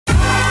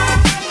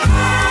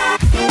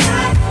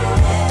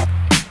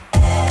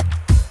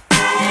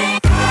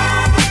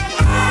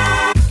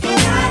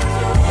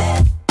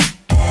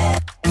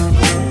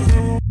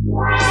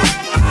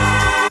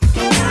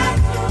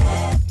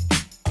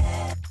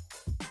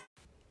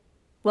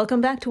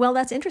Welcome back to Well,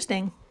 That's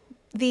Interesting.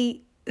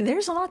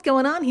 There's a lot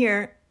going on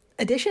here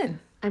edition.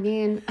 I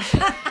mean,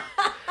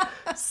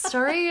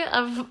 story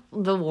of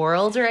the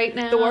world right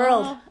now. The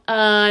world.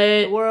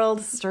 The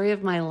world. Story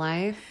of my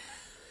life.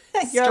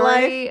 Your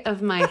Story life.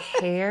 of my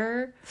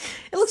hair.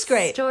 It looks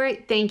great.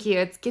 Thank you.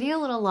 It's getting a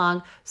little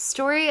long.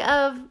 Story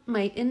of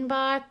my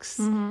inbox.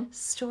 Mm-hmm.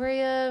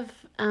 Story of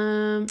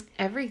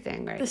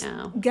everything right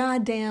now.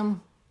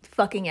 Goddamn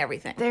fucking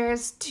everything.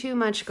 There's too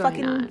much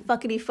going on.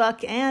 Fuckity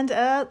fuck. And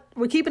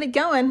we're keeping it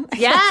going.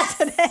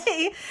 Yes.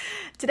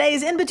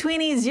 Today's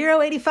In-Betweeni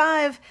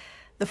 085.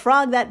 The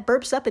frog that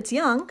burps up its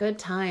young. Good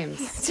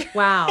times.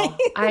 Wow.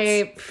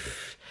 I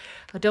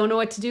don't know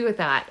what to do with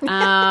that.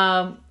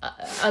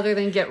 Other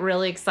than get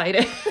really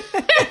excited.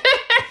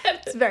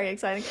 It's very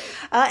exciting.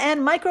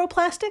 And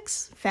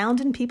microplastics found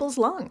in people's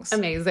lungs.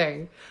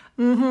 Amazing.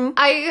 Mm-hmm.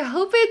 I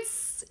hope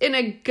it's in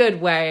a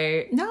good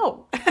way.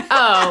 No.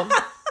 Oh.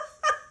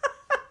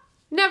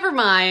 Never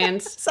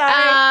mind. Sorry.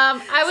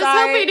 I was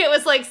hoping it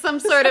was like some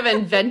sort of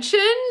invention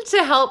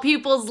to help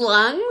people's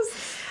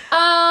lungs.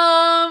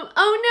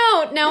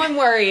 Oh no, now I'm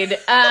worried.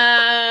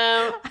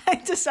 I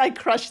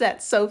crushed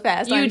that so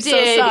fast. You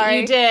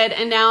did.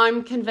 And now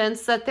I'm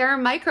convinced that there are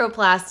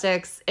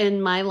microplastics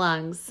in my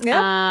lungs.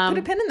 Yeah, put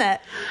a pin in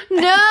that.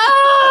 No.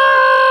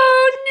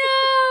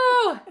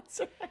 That's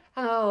right.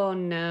 Oh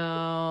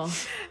no.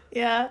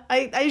 Yeah,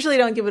 I usually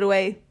don't give it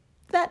away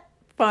that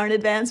far in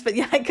advance, but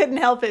yeah, I couldn't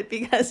help it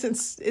because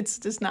it's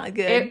just not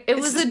good. It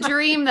was a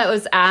dream that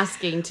was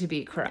asking to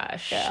be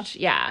crushed.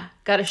 Yeah.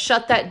 Got to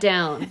shut that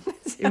down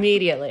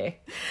immediately.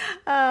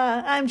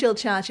 I'm Jill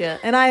Chacha,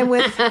 and I am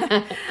with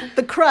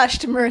the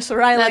crushed Marissa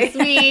Riley. That's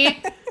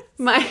me.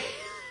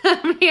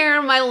 I'm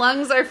here. My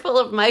lungs are full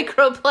of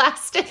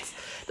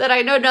microplastics that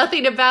I know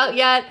nothing about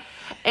yet.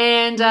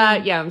 And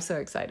I'm so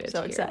excited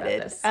to hear about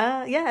this.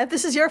 If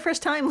this is your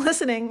first time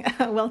listening,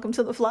 welcome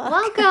to the flock.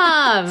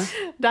 Welcome.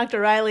 Dr.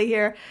 Riley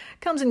here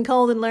comes in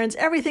cold and learns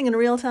everything in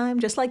real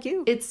time, just like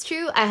you. It's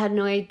true. I had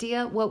no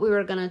idea what we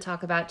were going to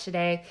talk about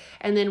today.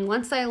 And then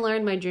once I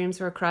learned, my dreams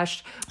were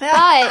crushed.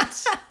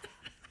 But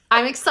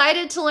I'm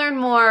excited to learn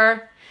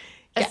more,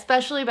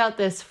 especially about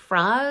this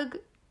frog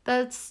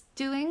that's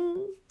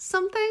doing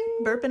something.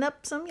 Burping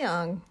up some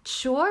young.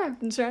 Sure.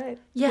 That's right.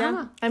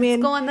 Yeah. I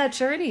mean, let's go on that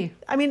journey.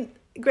 I mean,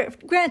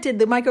 granted,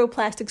 the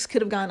microplastics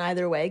could have gone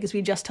either way because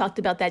we just talked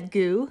about that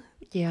goo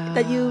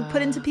that you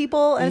put into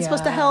people and it's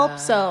supposed to help.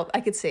 So I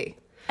could see.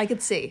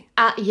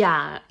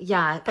 Yeah.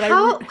 But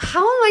how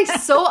am I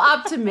so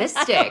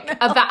optimistic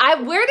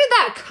about? Where did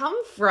that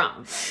come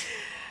from?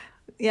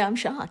 Yeah, I'm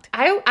shocked.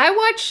 I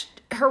watched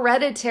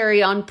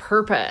Hereditary on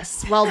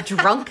purpose while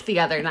drunk the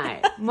other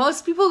night.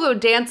 Most people go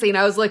dancing.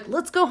 I was like,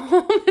 let's go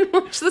home and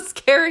watch the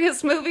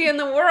scariest movie in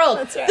the world.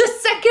 That's right. The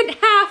second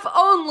half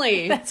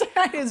only. That's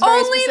right. It was very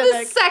only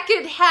specific. The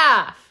second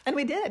half. And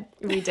we did.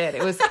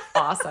 It was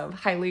awesome.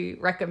 Highly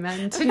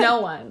recommend to no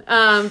one.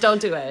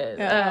 Don't do it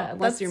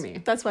unless you're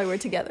me. That's why we're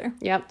together.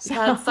 Yep.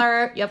 That's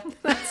our, yep.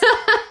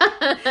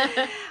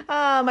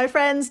 My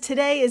friends,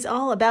 today is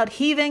all about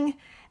heaving.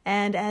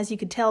 And as you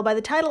could tell by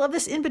the title of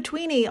this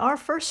In-Betweeni, our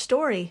first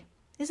story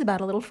is about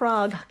a little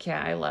frog. Fuck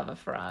yeah, I love a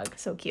frog.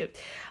 So cute.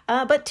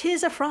 But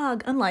 'tis a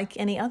frog unlike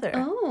any other.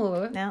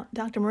 Oh. Now,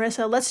 Dr.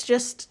 Marissa, let's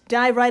just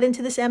dive right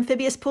into this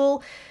amphibious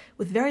pool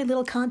with very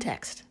little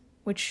context,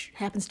 which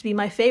happens to be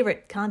my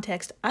favorite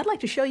context. I'd like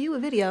to show you a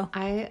video.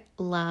 I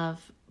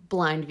love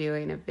blind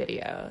viewing of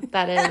video.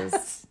 That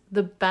is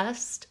the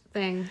best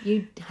thing.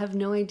 You have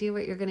no idea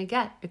what you're going to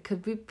get. It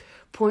could be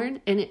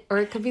porn, or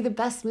it could be the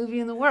best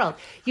movie in the world.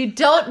 You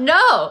don't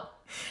know.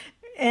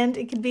 And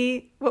it could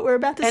be what we're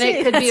about to see. And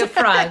it could be a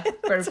frog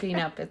burping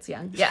up its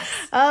young. Yes.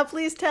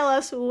 Please tell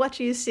us what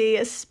you see,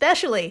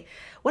 especially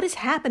what is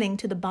happening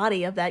to the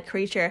body of that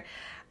creature.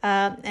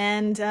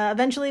 And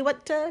eventually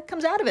what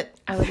comes out of it.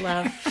 I would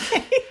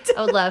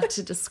love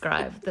to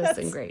describe this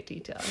in great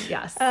detail.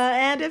 Yes.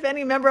 And if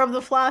any member of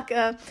the flock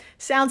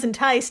sounds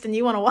enticed and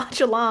you want to watch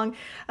along,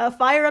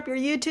 fire up your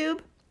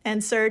YouTube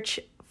and search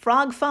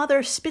Frog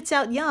Father Spits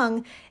Out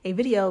Young, a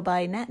video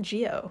by Nat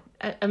Geo.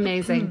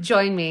 Amazing.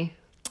 Join me.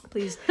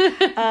 Please.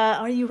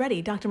 Are you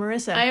ready, Dr.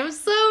 Marissa? I am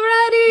so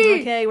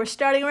ready. Okay, we're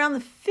starting around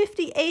the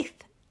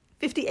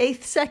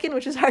 58th second,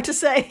 which is hard to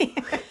say.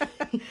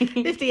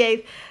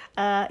 58th.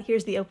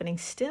 Here's the opening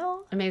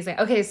still. Amazing.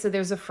 Okay, so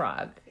there's a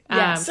frog.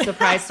 Yes.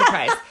 Surprise.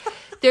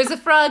 There's a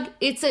frog.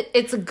 It's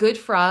a good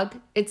frog.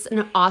 It's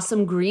an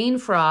awesome green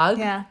frog.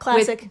 Yeah,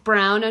 classic. With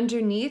brown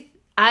underneath.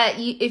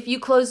 If you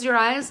close your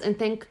eyes and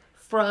think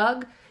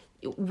frog,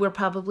 we're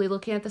probably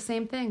looking at the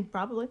same thing.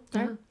 Probably.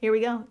 All right, here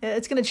we go.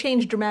 It's going to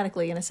change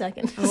dramatically in a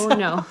second. Oh,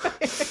 no.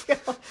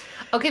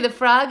 Okay, the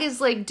frog is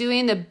like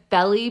doing the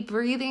belly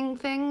breathing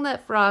thing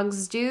that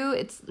frogs do.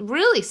 It's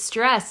really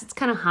stressed. It's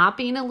kind of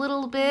hopping a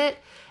little bit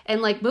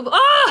and like move.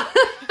 Oh!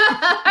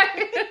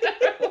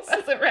 I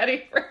wasn't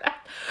ready for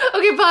that.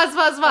 Okay, pause.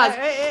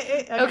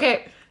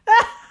 Okay.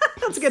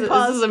 That's a good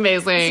pause. This is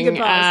amazing. That's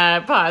a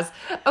good pause.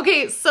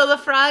 Okay, so the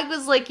frog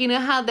was like, you know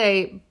how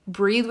they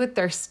breathe with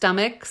their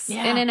stomachs in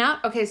and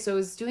out? Okay, so it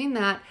was doing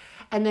that.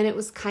 And then it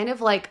was kind of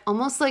like,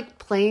 almost like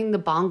playing the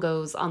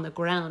bongos on the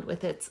ground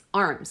with its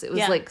arms. It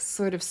was like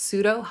sort of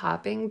pseudo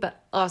hopping,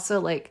 but also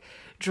like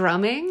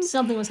drumming.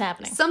 Something was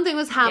happening. Something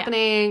was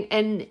happening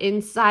and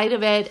inside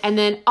of it. And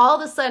then all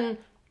of a sudden,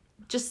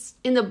 just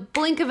in the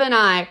blink of an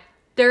eye,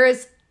 there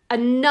is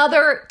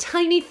another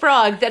tiny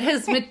frog that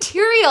has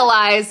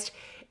materialized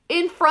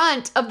in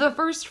front of the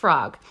first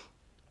frog.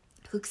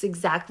 It looks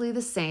exactly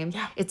the same.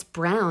 Yeah. It's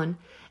brown,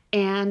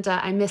 and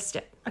I missed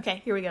it.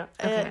 Okay, here we go.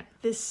 Okay.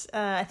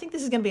 I think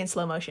this is going to be in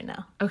slow motion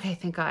now. Okay,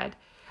 thank God.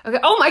 Okay.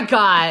 Oh my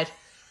God.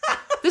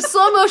 The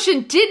slow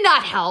motion did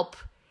not help.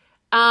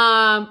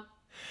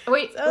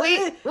 Wait.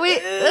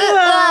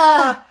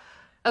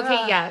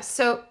 Okay, yeah.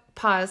 So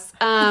pause.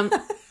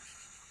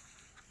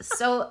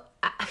 So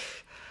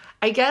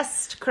I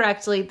guessed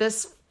correctly.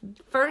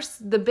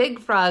 The big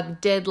frog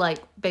did like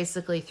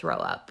basically throw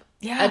up.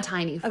 Yeah, a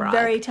tiny frog. A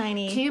very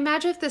tiny. Can you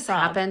imagine if this frog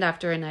happened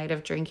after a night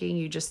of drinking?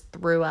 You just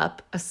threw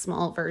up a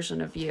small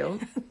version of you.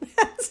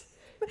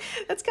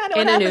 That's kind of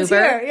what happens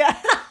here. Yeah.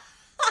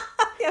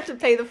 You have to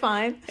pay the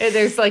fine. And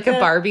there's like a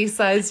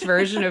Barbie-sized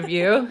version of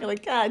you. You're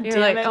like, God You're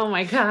damn like, it. oh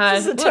my God,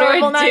 This is a what do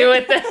terrible I night. do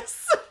with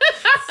this?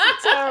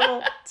 It's a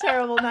terrible,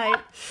 terrible night.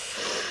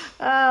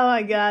 Oh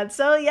my God.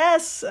 So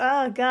yes,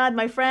 oh God,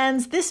 my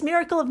friends, this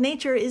miracle of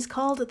nature is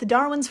called the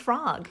Darwin's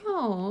frog.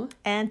 Oh.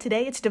 And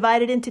today it's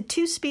divided into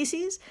two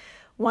species,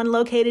 one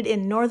located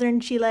in northern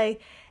Chile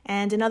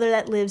and another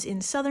that lives in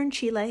southern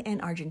Chile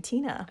and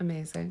Argentina.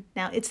 Amazing.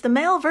 Now, it's the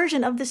male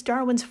version of this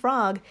Darwin's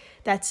frog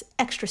that's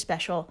extra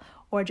special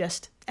or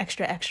just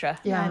extra, extra.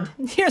 Yeah.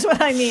 And here's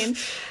what I mean.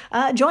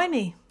 Join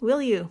me,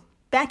 will you?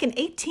 Back in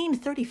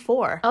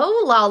 1834.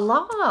 Oh, la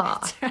la.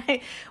 That's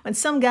right. When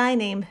some guy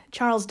named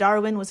Charles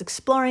Darwin was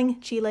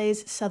exploring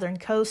Chile's southern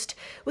coast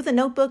with a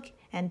notebook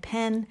and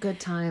pen.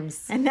 Good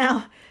times. And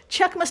now,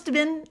 Chuck must have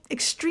been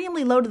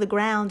extremely low to the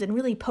ground and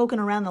really poking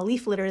around the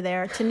leaf litter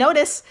there to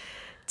notice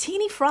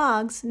teeny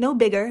frogs no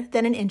bigger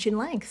than an inch in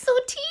length. So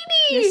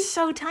teeny. They're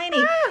so tiny.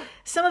 Ah.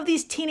 Some of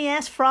these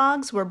teeny-ass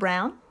frogs were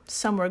brown.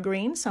 Some were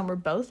green, some were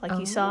both, like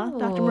you saw,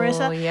 Dr.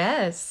 Marissa. Oh,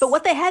 yes. But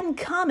what they had in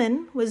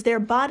common was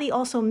their body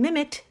also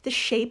mimicked the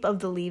shape of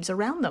the leaves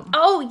around them.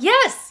 Oh,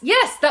 yes.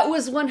 That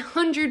was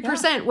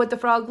 100% what the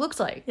frog looks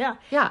like. Yeah.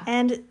 Yeah.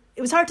 And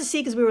it was hard to see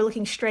because we were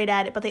looking straight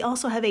at it, but they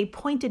also have a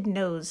pointed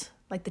nose,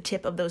 like the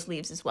tip of those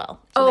leaves as well.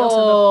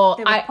 So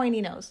they have a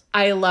pointy nose.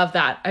 I love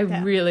that. I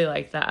really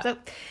like that. So,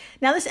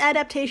 now, this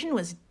adaptation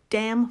was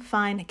damn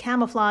fine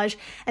camouflage,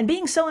 and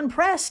being so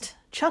impressed,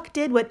 Chuck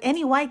did what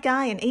any white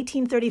guy in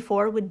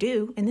 1834 would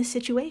do in this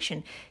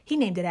situation. He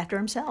named it after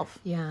himself.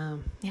 Yeah.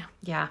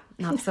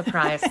 Not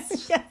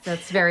surprised. Yeah.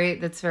 That's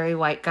very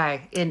white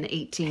guy in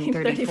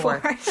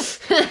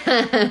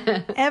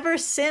 1834. Ever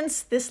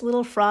since, this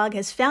little frog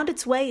has found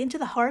its way into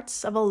the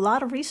hearts of a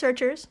lot of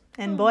researchers.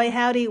 And boy,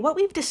 howdy, what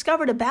we've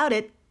discovered about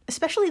it,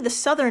 especially the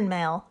southern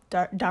male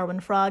Darwin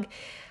frog,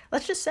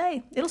 let's just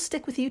say it'll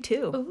stick with you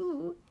too.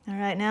 Ooh. All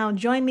right, now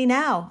join me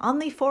now on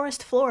the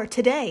forest floor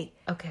today.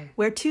 Okay.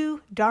 Where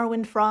two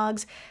Darwin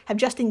frogs have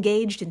just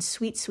engaged in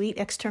sweet, sweet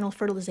external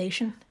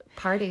fertilization.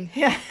 Party.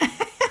 Yeah.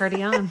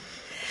 Party on.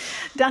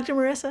 Dr.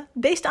 Marissa,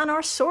 based on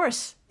our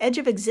source,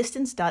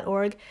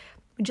 edgeofexistence.org,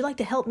 would you like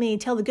to help me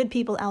tell the good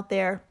people out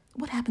there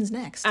what happens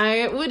next?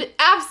 I would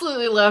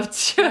absolutely love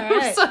to.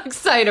 Right. I'm so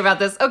excited about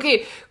this.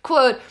 Okay,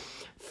 quote,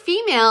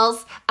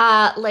 females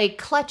lay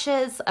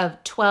clutches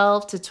of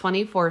 12 to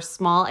 24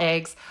 small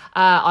eggs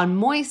on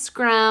moist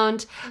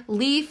ground,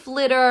 leaf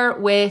litter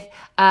with,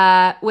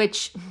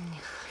 which...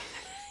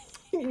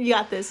 You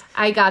got this.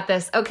 I got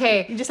this.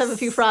 Okay. You just have a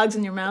few frogs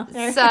in your mouth.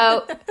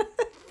 So,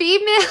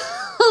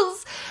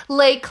 females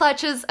lay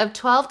clutches of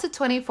 12 to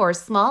 24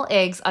 small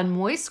eggs on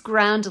moist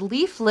ground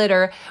leaf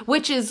litter,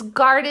 which is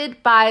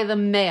guarded by the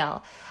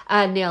male.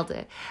 Nailed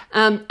it.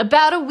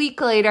 About a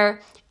week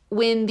later,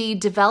 when the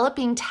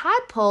developing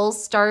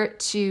tadpoles start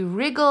to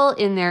wriggle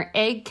in their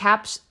egg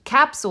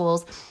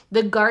capsules,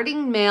 the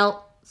guarding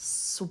male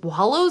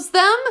swallows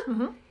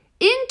them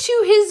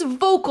into his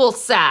vocal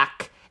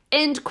sac.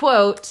 End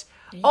quote.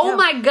 Oh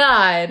my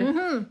God.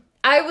 Mm-hmm.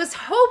 I was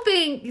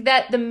hoping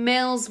that the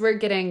males were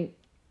getting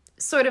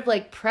sort of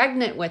like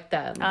pregnant with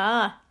them.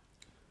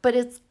 But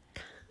it's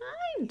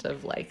kind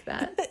of like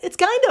that. It's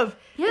kind of.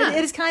 Yeah.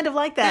 It is kind of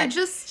like that. They're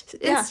just,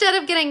 instead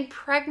of getting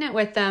pregnant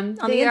with them,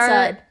 on the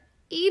inside. Are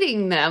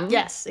eating them.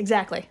 Yes,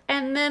 exactly.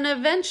 And then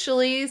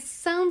eventually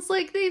sounds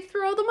like they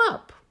throw them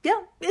up.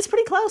 Yeah, it's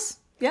pretty close.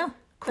 Yeah.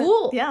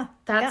 Cool. Yeah.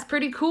 That's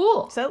pretty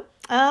cool. So,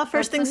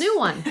 first things... a new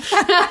one.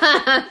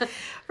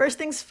 First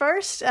things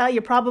first,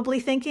 you're probably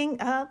thinking,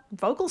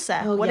 vocal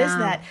sac. What is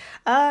that?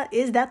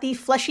 Is that the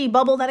fleshy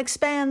bubble that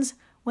expands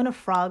when a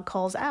frog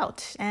calls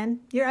out? And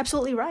you're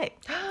absolutely right.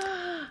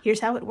 Here's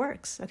how it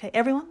works. Okay,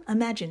 everyone,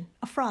 imagine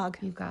a frog.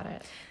 You got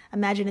it.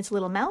 Imagine its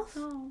little mouth.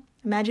 Oh.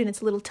 Imagine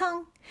its little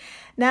tongue.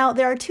 Now,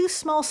 there are two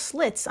small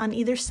slits on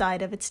either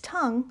side of its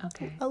tongue,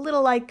 a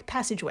little like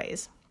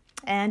passageways.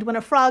 And when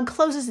a frog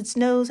closes its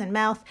nose and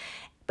mouth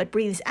but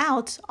breathes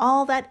out,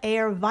 all that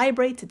air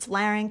vibrates its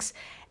larynx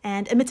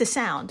and emits a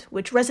sound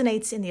which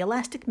resonates in the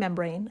elastic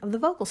membrane of the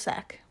vocal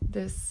sac.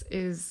 This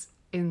is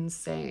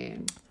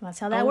insane. So that's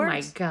how that works. Oh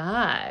my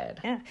God.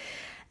 Yeah.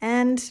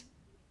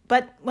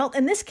 But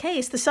in this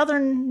case, the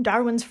southern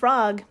Darwin's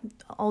frog,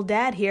 old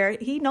dad here,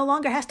 he no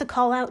longer has to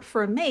call out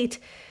for a mate.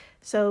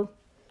 So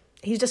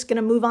he's just going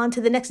to move on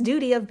to the next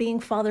duty of being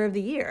Father of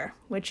the Year,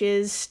 which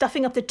is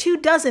stuffing up to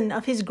 24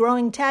 of his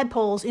growing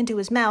tadpoles into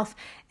his mouth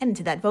and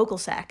into that vocal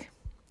sac.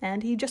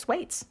 And he just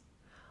waits.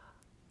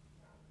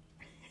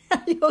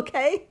 Are you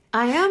okay?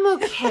 I am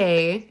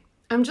okay.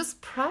 I'm just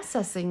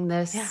processing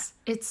this. Yeah.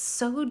 It's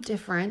so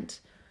different.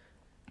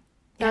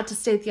 Not to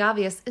state the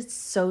obvious, it's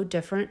so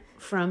different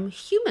from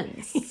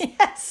humans.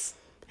 Yes.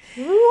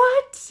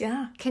 What?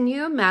 Yeah. Can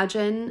you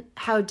imagine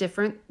how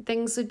different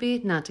things would be?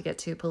 Not to get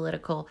too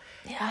political.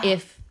 Yeah.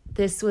 If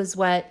this was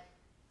what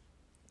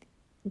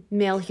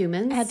male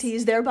humans Had to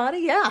use their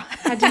body? Yeah.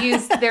 had to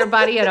use their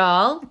body at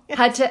all,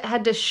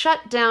 had to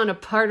shut down a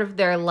part of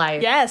their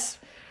life. Yes.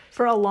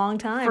 For a long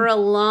time. For a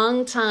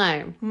long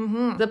time.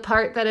 Mm-hmm. The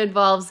part that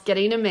involves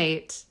getting a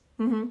mate.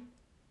 Mm-hmm.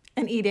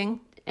 And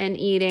eating. And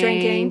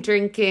eating.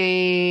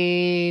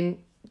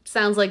 Drinking.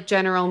 Sounds like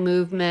general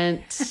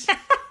movement.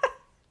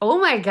 Oh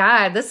my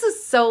God, this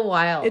is so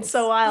wild. It's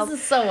so wild. This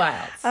is so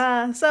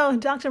wild. So,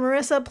 Dr.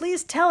 Marissa,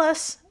 please tell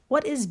us,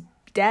 what is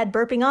Dad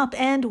burping up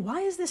and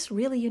why is this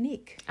really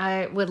unique?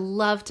 I would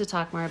love to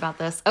talk more about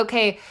this.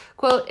 Okay,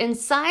 quote,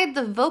 inside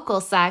the vocal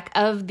sac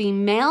of the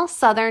male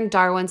southern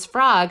Darwin's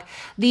frog,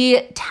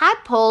 the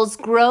tadpoles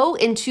grow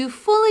into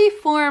fully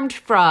formed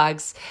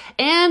frogs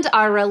and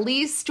are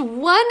released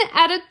one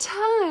at a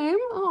time.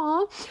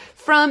 Aww.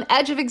 From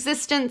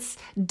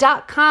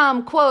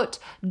edgeofexistence.com, quote,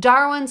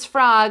 Darwin's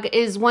frog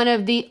is one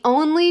of the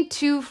only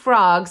 2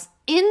 frogs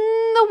in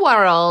the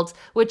world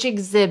which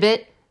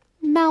exhibit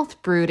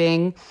mouth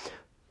brooding,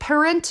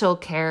 parental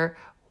care,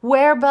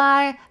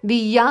 whereby the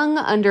young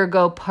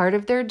undergo part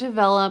of their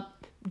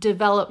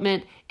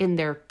development in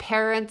their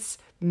parents'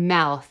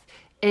 mouth.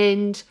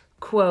 End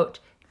quote.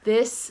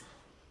 This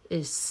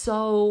is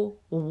so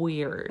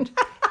weird.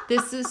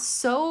 This is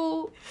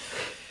so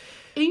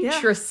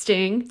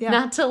interesting. Yeah.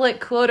 Not to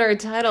quote our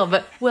title,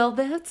 but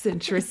that's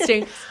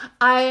interesting.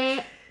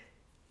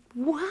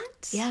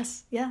 What?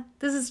 Yes. Yeah.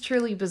 This is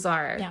truly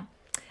bizarre. Yeah.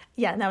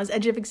 Yeah. And that was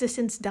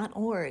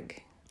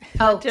edgeofexistence.org.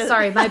 Oh,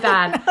 sorry, my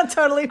bad.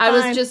 Totally fine. I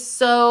was just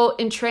so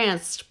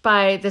entranced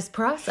by this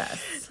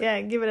process. Yeah,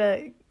 give it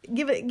a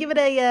Google.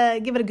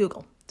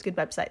 It's a good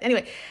website.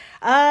 Anyway,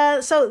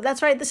 so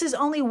that's right. This is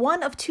only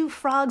one of 2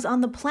 frogs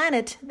on the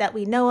planet that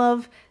we know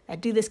of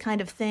that do this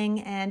kind of thing.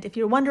 And if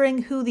you're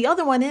wondering who the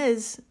other one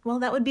is, well,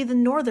 that would be the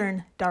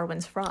northern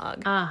Darwin's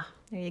frog. Ah,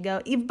 there you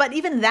go. But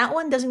even that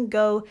one doesn't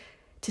go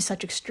to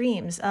such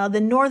extremes.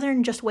 The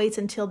northern just waits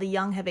until the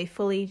young have a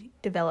fully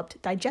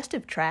developed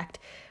digestive tract,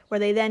 where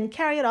they then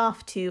carry it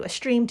off to a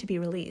stream to be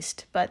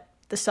released. But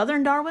the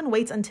southern Darwin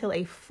waits until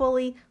a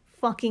fully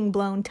fucking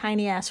blown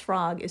tiny-ass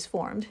frog is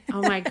formed.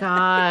 oh my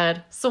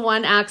God. So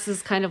one acts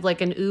as kind of like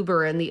an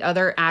Uber and the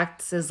other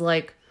acts as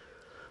like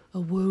a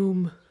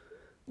womb.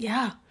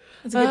 Yeah,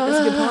 that's a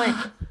good point.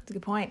 That's a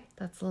good point.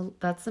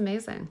 That's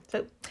amazing.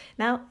 So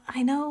now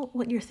I know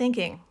what you're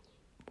thinking.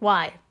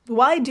 Why?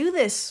 Why do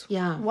this?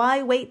 Yeah.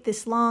 Why wait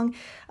this long?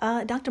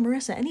 Dr.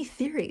 Marissa, any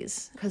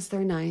theories? Because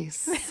they're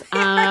nice.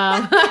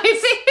 I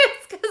think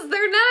it's because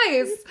they're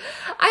nice.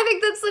 I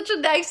think that's such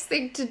a nice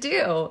thing to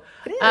do.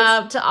 It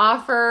is. To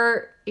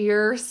offer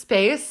your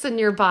space and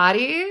your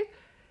body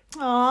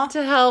Aw.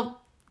 to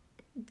help.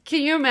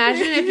 Can you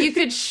imagine if you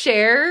could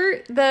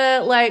share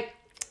the,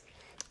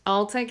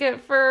 I'll take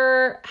it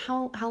for,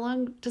 how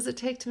long does it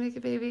take to make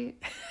a baby?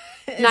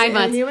 9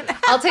 months.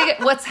 I'll take it.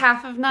 What's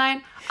half of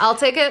 9? I'll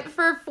take it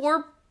for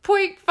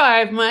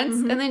 4.5 months,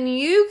 and then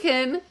you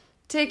can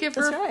take it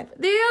for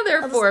the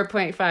other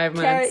 4.5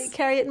 months.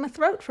 Carry it in my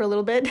throat for a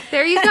little bit.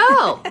 There you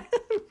go.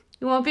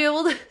 You won't be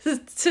able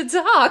to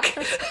talk.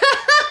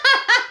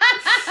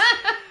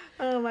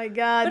 Oh my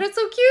God. But it's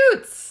so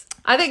cute.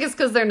 I think it's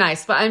because they're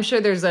nice, but I'm sure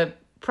there's a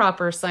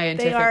proper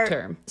scientific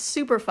term.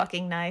 Super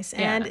fucking nice.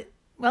 Yeah. And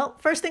well,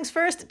 first things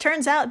first, it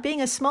turns out being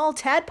a small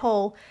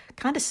tadpole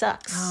kind of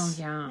sucks. Oh,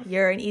 yeah.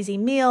 You're an easy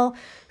meal.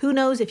 Who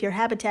knows if your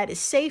habitat is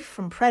safe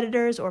from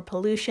predators or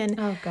pollution.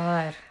 Oh,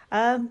 God.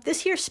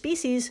 This here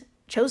species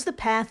chose the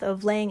path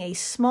of laying a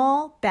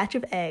small batch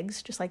of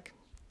eggs, just like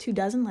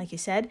 24, like you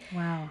said.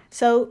 Wow.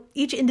 So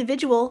each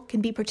individual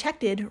can be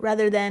protected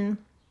rather than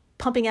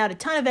pumping out a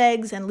ton of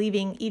eggs and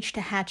leaving each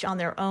to hatch on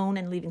their own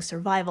and leaving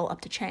survival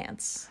up to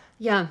chance.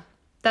 Yeah,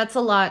 that's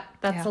a lot.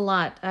 That's a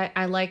lot.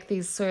 I like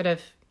these sort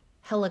of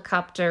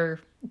helicopter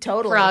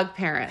frog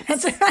parents.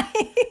 That's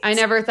right. I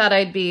never thought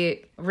I'd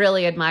be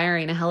really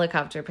admiring a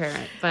helicopter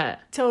parent, but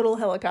Total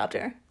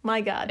helicopter. My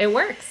God. it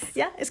works.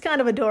 Yeah, it's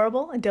kind of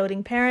adorable, a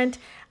doting parent.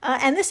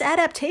 And this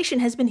adaptation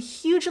has been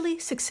hugely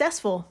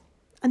successful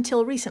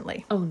until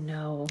recently. Oh,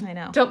 no. I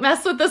know. Don't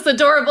mess with this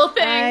adorable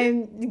thing.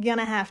 I'm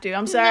gonna have to.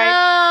 I'm sorry.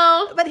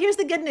 No. But here's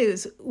the good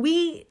news.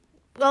 We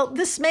Well,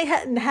 this may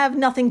have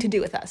nothing to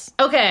do with us.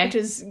 Okay. Which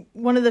is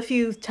one of the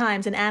few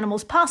times an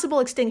animal's possible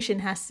extinction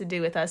has to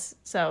do with us.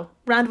 So,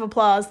 round of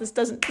applause.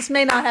 This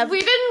may not have... We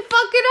didn't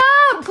fuck it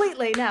up!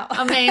 Completely, no.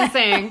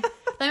 Amazing.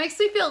 That makes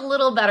me feel a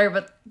little better,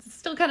 but it's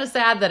still kind of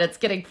sad that it's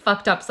getting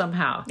fucked up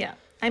somehow. Yeah.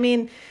 I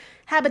mean,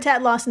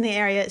 habitat loss in the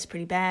area is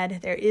pretty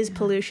bad. There is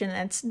pollution,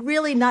 and it's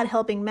really not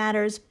helping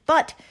matters.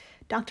 But,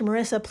 Dr.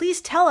 Marissa,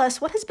 please tell us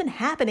what has been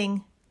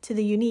happening to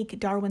the unique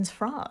Darwin's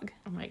frog.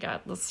 Oh my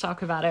God, let's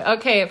talk about it.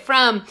 Okay,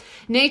 from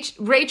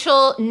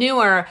Rachel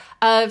Newer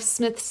of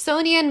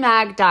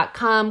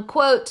SmithsonianMag.com,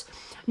 quote,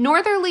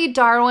 northerly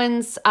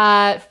Darwin's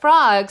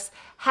frogs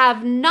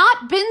have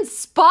not been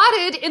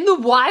spotted in the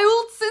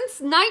wild since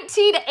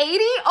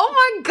 1980. Oh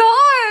my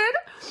God!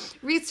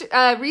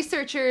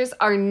 Researchers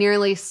are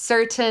nearly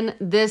certain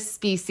this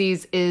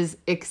species is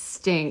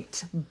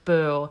extinct.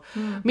 Boo.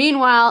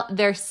 Meanwhile,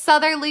 their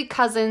southerly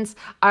cousins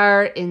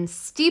are in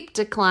steep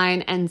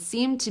decline and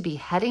seem to be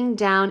heading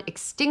down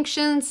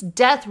extinction's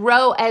death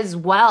row as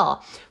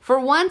well. For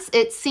once,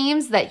 it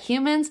seems that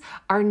humans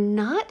are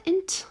not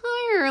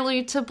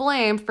entirely to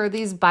blame for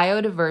these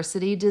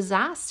biodiversity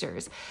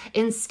disasters.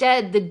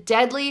 Instead, the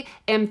deadly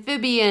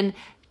amphibian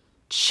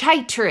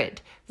chytrid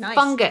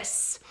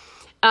fungus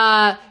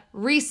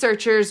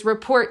researchers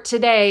report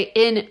today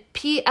in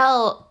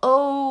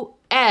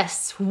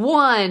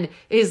PLOS1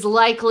 is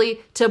likely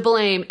to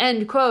blame.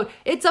 End quote.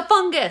 It's a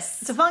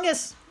fungus. It's a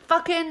fungus.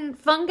 Fucking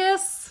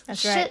fungus. That's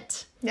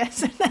Shit. Right.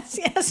 Yes,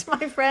 yes,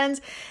 my friends.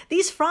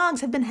 These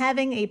frogs have been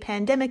having a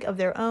pandemic of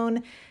their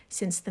own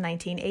since the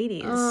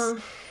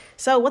 1980s.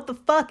 So what the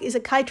fuck is a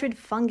chytrid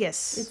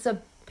fungus? It's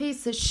a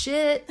piece of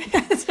shit.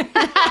 That's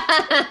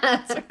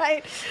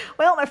right.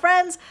 Well, my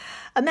friends,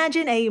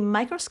 imagine a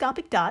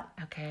microscopic dot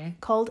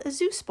called a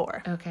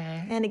zoospore.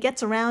 Okay. And it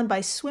gets around by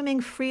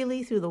swimming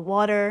freely through the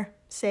water,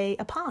 say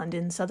a pond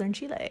in southern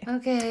Chile.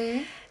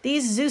 Okay.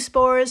 These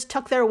zoospores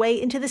tuck their way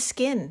into the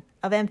skin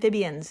of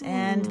amphibians,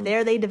 and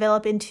there they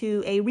develop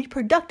into a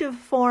reproductive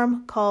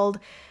form called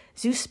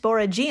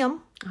zoosporogium.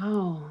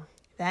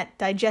 That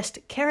digest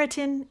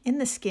keratin in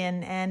the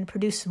skin and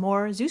produce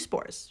more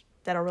zoospores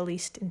that are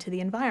released into the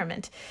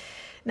environment.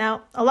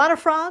 Now, a lot of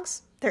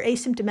frogs, they're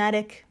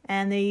asymptomatic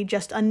and they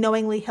just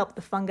unknowingly help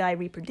the fungi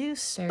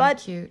reproduce. Very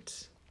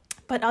cute.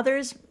 But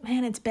others,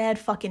 man, it's bad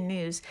fucking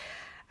news.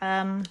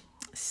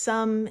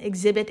 Some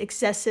exhibit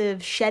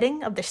excessive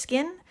shedding of their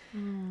skin,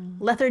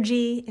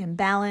 lethargy,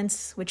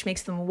 imbalance, which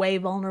makes them way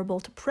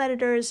vulnerable to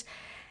predators.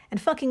 And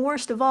fucking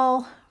worst of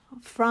all,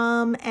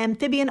 from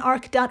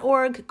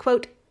amphibianarc.org,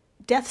 quote,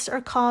 deaths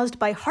are caused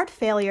by heart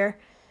failure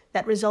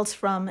that results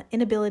from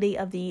inability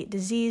of the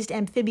diseased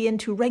amphibian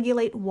to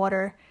regulate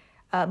water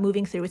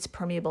moving through its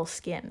permeable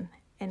skin,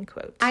 end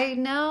quote. I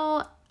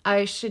know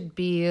I should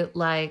be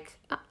like,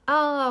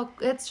 oh,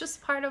 it's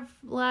just part of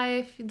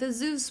life. The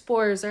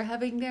zoospores are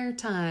having their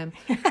time,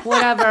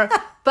 whatever.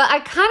 But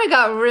I kind of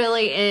got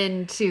really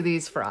into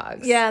these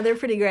frogs. Yeah, they're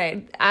pretty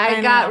great.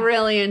 I got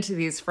really into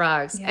these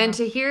frogs. Yeah. And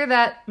to hear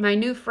that my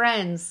new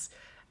friends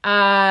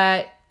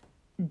died.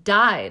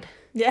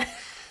 Yeah.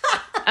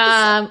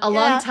 A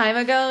long time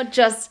ago.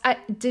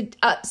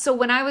 So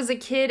when I was a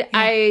kid,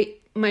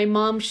 my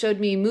mom showed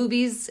me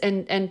movies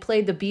and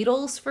played the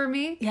Beatles for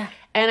me. Yeah.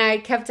 And I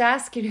kept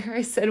asking her,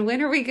 I said,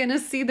 when are we going to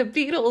see the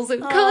Beatles in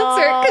concert?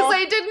 Because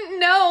I didn't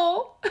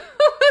know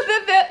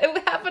that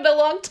it happened a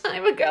long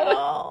time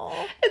ago.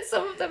 And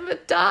some of them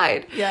had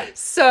died. Yeah.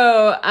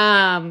 So,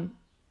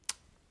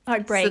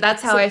 heartbreak. So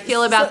that's how I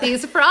feel about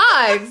these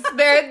frogs.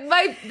 They're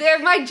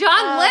my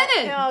John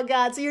Lennon. Oh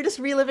God! So you're just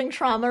reliving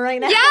trauma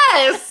right now.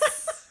 Yes.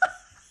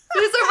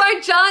 These are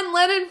my John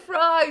Lennon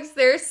frogs.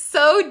 They're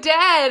so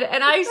dead,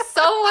 and I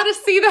so want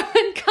to see them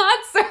in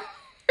concert.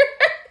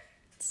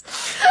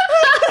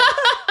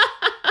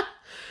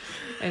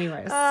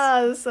 Anyways.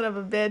 Oh, son of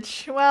a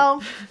bitch.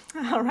 Well,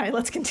 all right,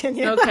 let's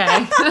continue.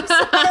 Okay.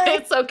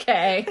 It's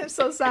okay. I'm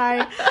so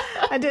sorry.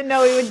 I didn't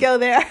know we would go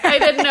there. I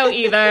didn't know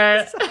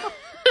either.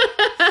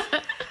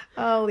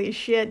 Holy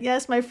shit.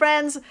 Yes, my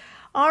friends,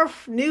 our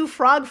new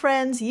frog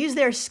friends use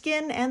their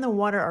skin and the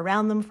water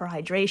around them for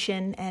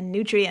hydration and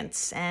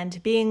nutrients,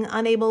 and being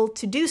unable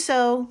to do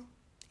so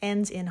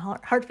ends in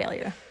heart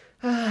failure.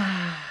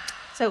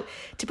 So,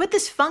 to put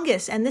this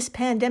fungus and this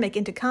pandemic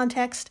into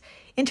context,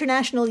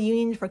 International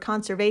Union for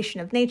Conservation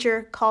of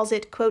Nature calls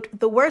it, quote,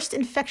 the worst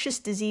infectious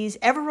disease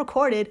ever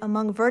recorded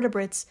among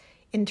vertebrates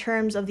in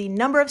terms of the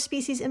number of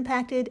species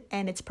impacted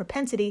and its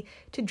propensity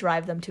to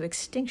drive them to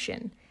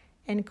extinction,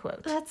 end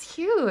quote. That's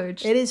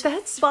huge.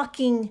 That's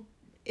fucking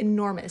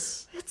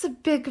enormous. That's a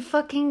big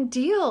fucking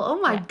deal. Oh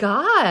my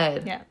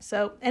God. Yeah.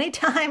 So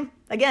anytime,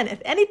 again,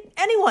 if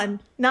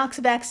anyone knocks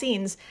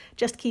vaccines,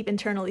 just keep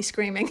internally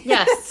screaming.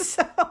 Yes.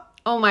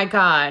 Oh my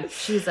God.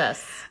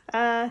 Jesus.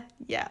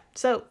 Yeah.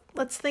 So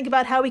let's think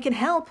about how we can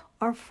help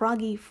our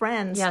froggy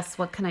friends. Yes.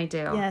 What can I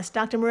do? Yes.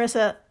 Dr.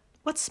 Marissa,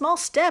 what small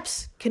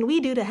steps can we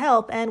do to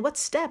help, and what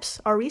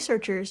steps are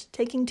researchers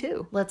taking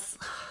too? Let's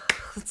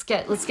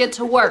get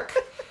to work.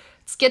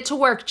 Let's get to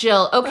work,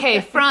 Jill.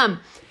 Okay,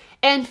 from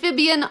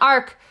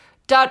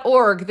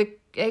amphibianarc.org, the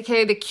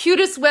aka the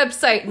cutest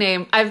website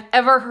name I've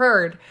ever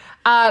heard.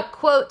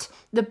 Quote,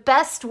 the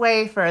best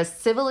way for a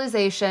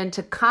civilization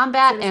to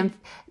combat God,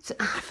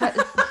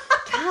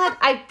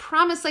 I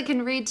promise I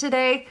can read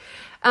today.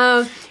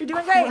 You're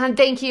doing great.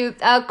 Thank you.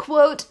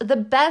 Quote, the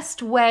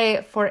best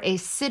way for a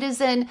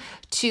citizen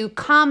to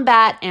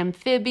combat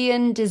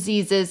amphibian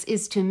diseases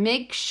is to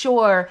make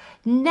sure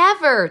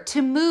never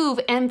to move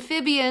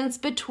amphibians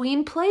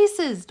between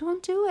places.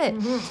 Don't do it.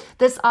 Mm-hmm.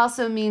 This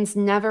also means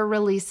never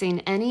releasing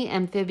any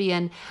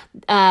amphibian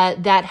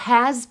that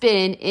has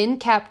been in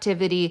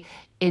captivity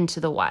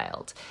into the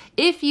wild.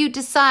 If you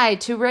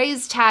decide to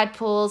raise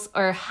tadpoles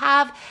or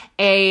have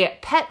a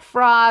pet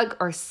frog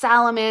or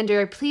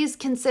salamander, please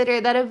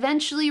consider that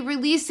eventually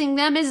releasing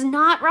them is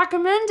not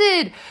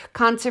recommended.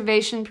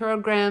 Conservation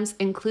programs,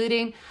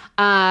 including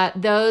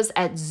those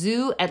at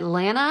Zoo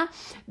Atlanta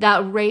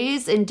that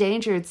raise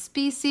endangered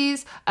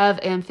species of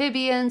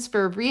amphibians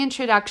for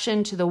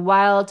reintroduction to the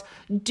wild,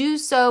 do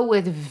so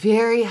with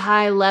very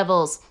high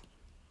levels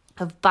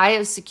of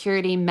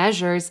biosecurity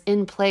measures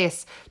in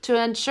place to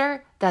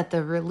ensure that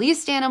the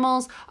released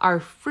animals are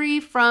free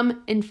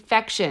from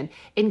infection.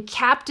 In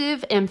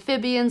captive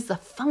amphibians, the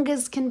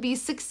fungus can be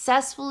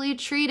successfully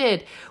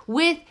treated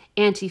with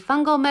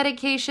antifungal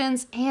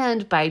medications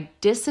and by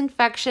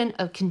disinfection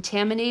of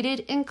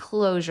contaminated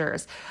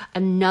enclosures.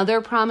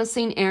 Another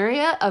promising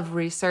area of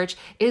research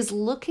is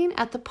looking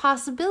at the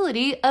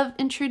possibility of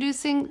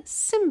introducing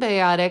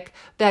symbiotic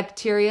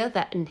bacteria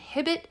that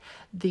inhibit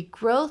the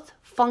growth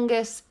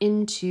fungus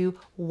into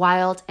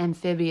wild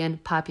amphibian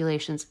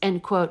populations,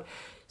 end quote.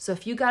 So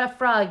if you got a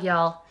frog,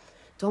 y'all,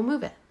 don't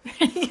move it.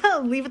 Yeah,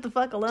 leave it the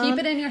fuck alone. Keep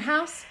it in your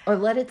house or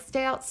let it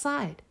stay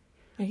outside.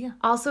 Yeah.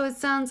 Also, it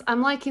sounds,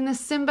 I'm liking the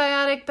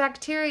symbiotic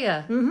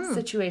bacteria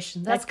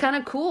situation. That's kind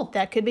of cool.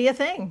 That could be a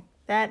thing.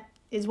 That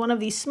is one of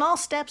these small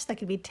steps that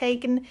could be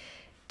taken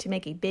to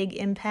make a big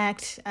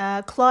impact.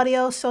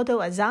 Claudio Soto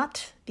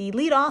Azat, the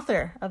lead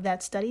author of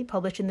that study,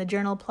 published in the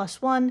journal PLOS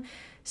ONE,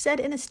 said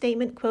in a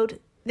statement, quote,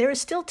 there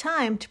is still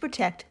time to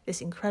protect this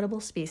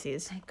incredible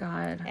species. Thank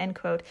God. End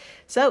quote.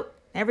 So,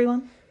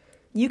 everyone,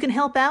 you can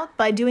help out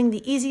by doing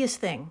the easiest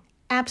thing.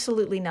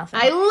 Absolutely nothing.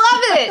 I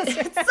love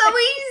it. It's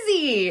so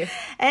easy.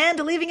 And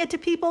leaving it to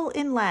people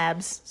in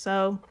labs.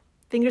 So,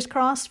 fingers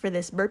crossed for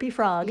this burpy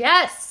frog.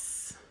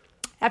 Yes.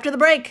 After the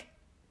break,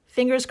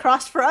 fingers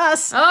crossed for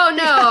us. Oh,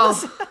 no.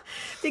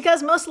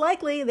 Because most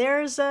likely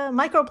there's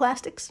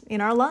microplastics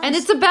in our lungs. And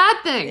it's a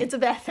bad thing. It's a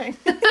bad thing.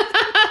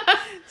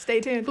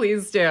 Stay tuned.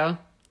 Please do.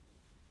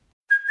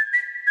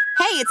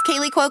 Hey, it's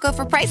Kaylee Cuoco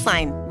for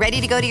Priceline.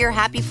 Ready to go to your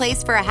happy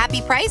place for a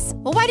happy price?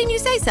 Well, why didn't you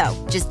say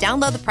so? Just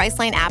download the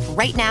Priceline app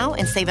right now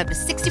and save up to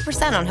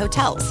 60% on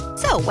hotels.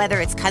 So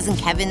whether it's Cousin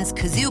Kevin's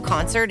Kazoo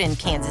Concert in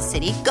Kansas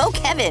City, go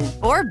Kevin,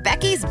 or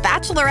Becky's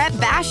Bachelorette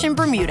Bash in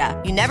Bermuda,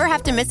 you never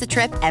have to miss a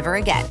trip ever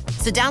again.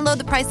 So download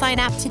the Priceline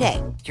app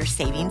today. Your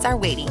savings are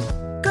waiting.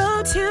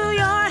 Go to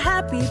your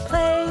happy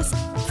place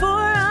for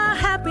a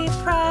happy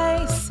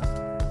price.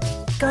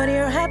 Go to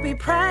your happy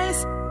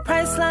price,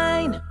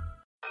 Priceline.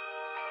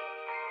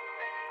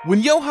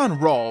 When Johann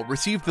Rall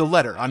received the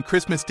letter on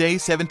Christmas Day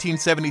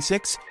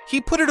 1776, he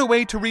put it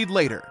away to read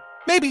later.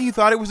 Maybe he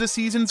thought it was a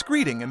season's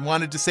greeting and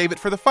wanted to save it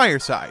for the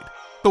fireside.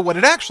 But what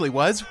it actually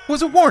was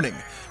a warning,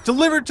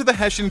 delivered to the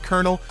Hessian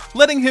colonel,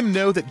 letting him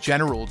know that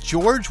General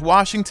George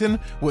Washington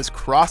was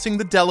crossing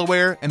the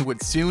Delaware and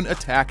would soon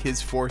attack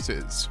his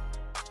forces.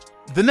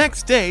 The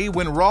next day,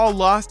 when Rall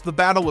lost the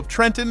Battle of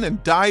Trenton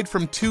and died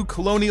from 2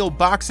 colonial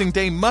Boxing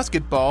Day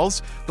musket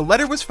balls, the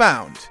letter was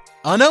found,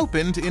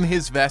 unopened in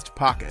his vest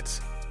pocket.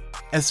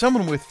 As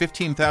someone with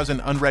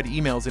 15,000 unread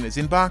emails in his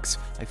inbox,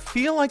 I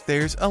feel like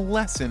there's a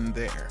lesson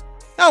there.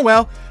 Oh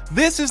well,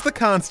 this is The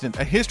Constant,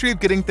 a history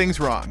of getting things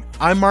wrong.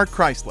 I'm Mark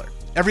Chrysler.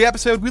 Every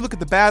episode, we look at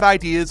the bad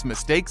ideas,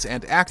 mistakes,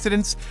 and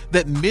accidents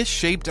that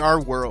misshaped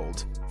our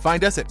world.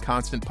 Find us at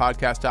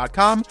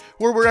constantpodcast.com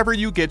or wherever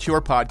you get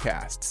your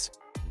podcasts.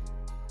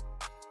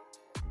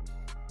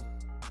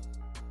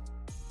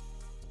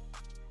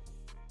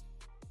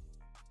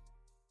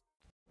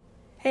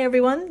 Hey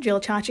everyone, Jill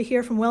Chacha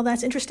here from Well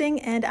That's Interesting,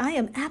 and I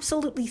am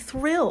absolutely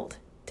thrilled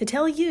to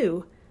tell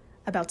you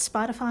about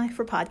Spotify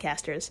for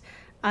Podcasters.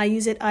 I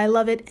use it, I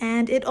love it,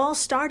 and it all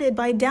started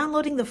by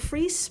downloading the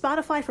free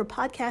Spotify for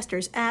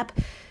Podcasters app,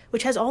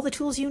 which has all the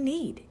tools you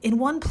need in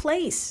one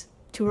place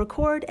to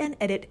record and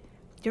edit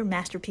your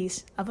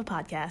masterpiece of a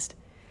podcast.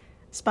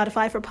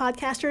 Spotify for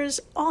Podcasters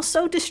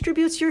also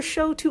distributes your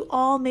show to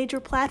all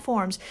major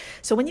platforms,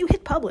 so when you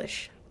hit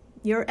publish,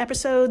 your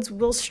episodes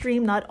will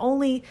stream not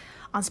only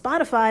on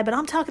Spotify, but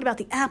I'm talking about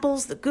the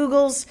Apples, the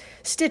Googles,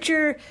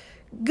 Stitcher,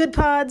 Good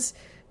Pods,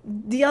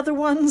 the other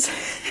ones.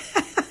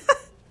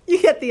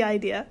 You get the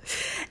idea.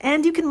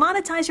 And you can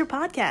monetize your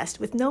podcast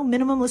with no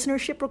minimum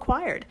listenership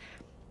required.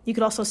 You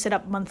could also set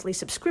up monthly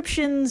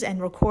subscriptions and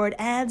record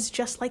ads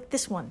just like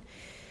this one.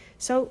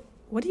 So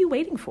what are you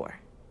waiting for?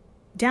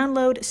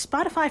 Download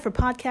Spotify for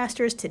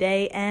Podcasters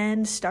today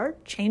and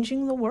start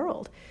changing the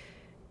world.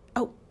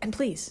 Oh, and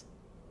please,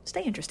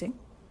 stay interesting.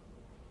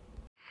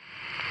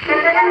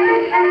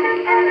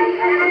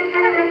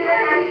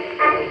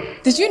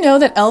 Did you know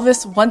that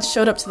Elvis once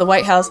showed up to the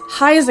White House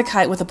high as a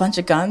kite with a bunch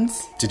of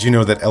guns? Did you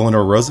know that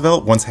Eleanor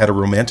Roosevelt once had a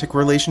romantic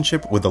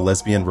relationship with a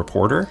lesbian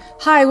reporter?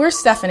 Hi, we're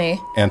Stephanie.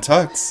 And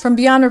Tux. From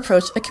Beyond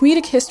Reproach, a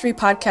comedic history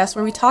podcast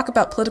where we talk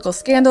about political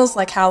scandals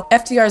like how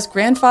FDR's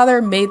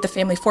grandfather made the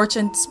family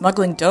fortune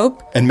smuggling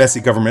dope. And messy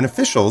government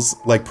officials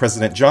like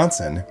President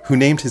Johnson, who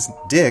named his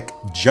dick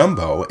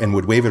Jumbo and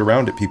would wave it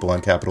around at people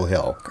on Capitol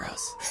Hill.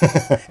 Gross.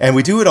 And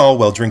we do it all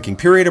while drinking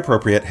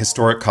period-appropriate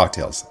historic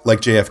cocktails, like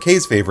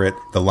JFK's favorite,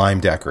 the Lime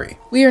Daiquiri.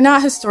 We are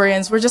not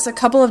historians, we're just a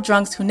couple of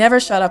drunks who never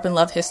shut up and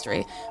love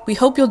history. We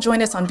hope you'll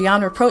join us on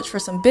Beyond Reproach for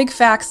some big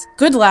facts,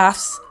 good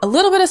laughs, a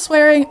little bit of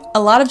swearing,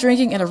 a lot of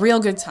drinking, and a real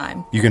good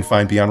time. You can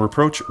find Beyond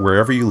Reproach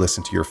wherever you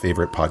listen to your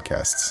favorite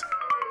podcasts.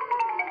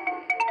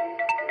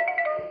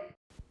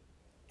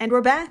 And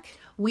we're back.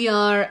 We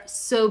are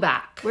so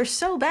back. We're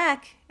so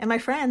back. And my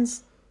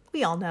friends,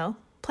 we all know,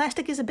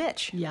 plastic is a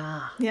bitch.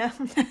 Yeah. Yeah.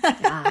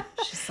 Yeah,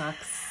 she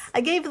sucks. I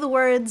gave the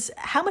words,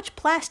 how much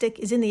plastic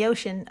is in the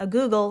ocean, a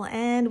Google,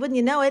 and wouldn't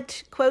you know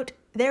it, quote,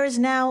 there is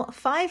now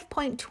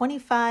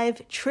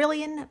 5.25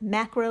 trillion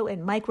macro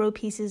and micro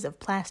pieces of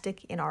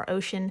plastic in our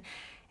ocean,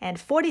 and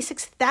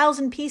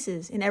 46,000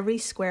 pieces in every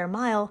square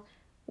mile,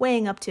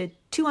 weighing up to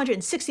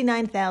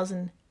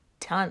 269,000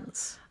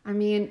 tons. I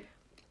mean,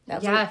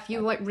 if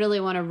you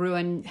really want to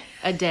ruin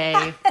a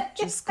day,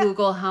 just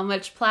Google how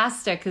much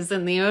plastic is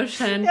in the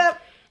ocean.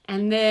 Yep.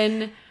 And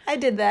then... I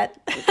did that.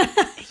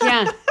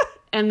 Yeah.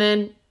 And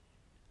then,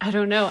 I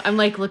don't know, I'm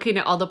like looking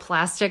at all the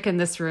plastic in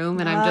this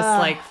room and I'm just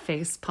like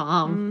face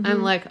palm.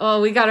 I'm like,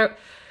 oh, we gotta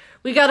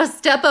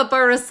step up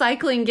our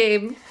recycling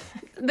game.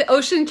 The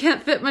ocean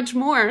can't fit much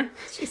more.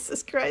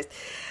 Jesus Christ.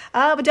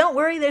 But don't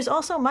worry, there's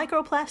also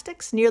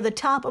microplastics near the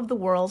top of the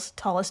world's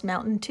tallest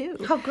mountain, too.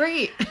 Oh,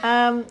 great.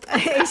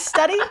 A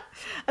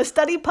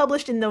study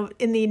published in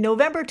the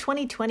November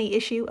 2020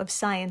 issue of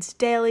Science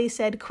Daily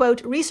said,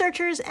 quote,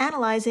 researchers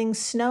analyzing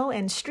snow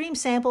and stream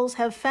samples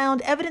have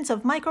found evidence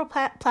of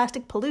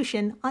microplastic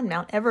pollution on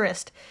Mount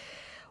Everest.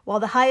 While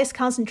the highest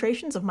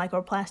concentrations of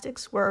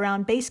microplastics were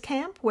around base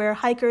camp, where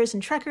hikers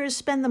and trekkers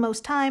spend the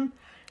most time,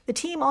 the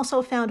team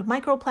also found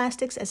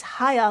microplastics as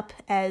high up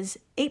as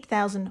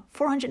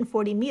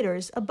 8,440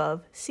 meters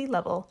above sea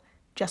level,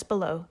 just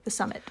below the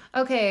summit.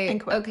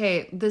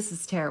 Okay, this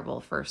is terrible,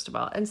 first of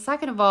all. And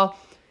second of all,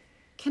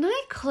 can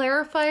I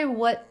clarify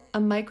what a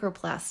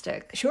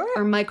microplastic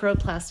or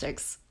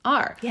microplastics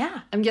are? Yeah.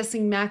 I'm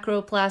guessing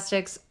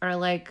macroplastics are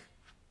like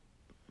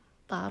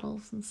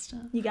bottles and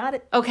stuff. You got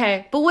it.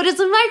 Okay, but what is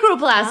a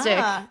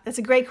microplastic? That's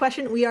a great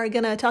question. We are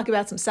going to talk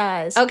about some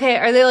size. Okay,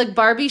 are they like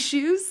Barbie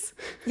shoes?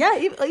 Yeah,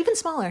 even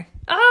smaller.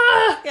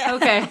 Yeah.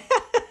 Okay.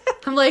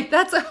 I'm like,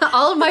 that's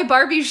all of my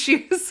Barbie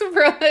shoes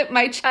from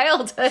my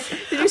childhood.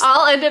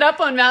 All ended up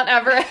on Mount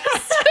Everest.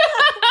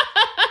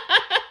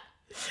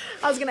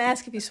 I was going to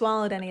ask if you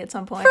swallowed any at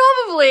some point.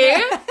 Probably.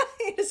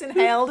 You just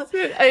inhaled.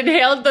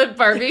 Inhaled the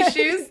Barbie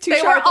shoes. They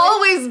sharply. were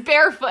always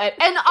barefoot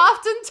and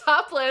often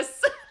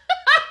topless.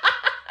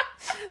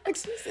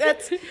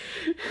 That's,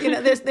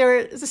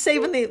 they're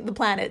saving the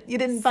planet. You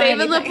didn't buy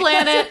saving anything. the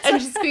planet and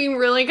just being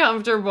really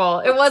comfortable.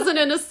 It wasn't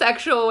in a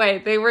sexual way.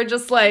 They were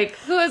just like,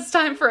 who has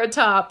time for a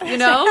top, you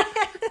know?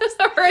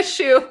 Or a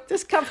shoe.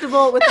 Just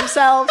comfortable with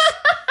themselves.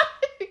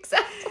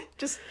 Exactly.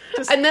 Just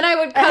and then I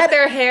would cut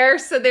their hair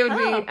so they would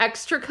be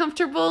extra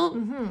comfortable.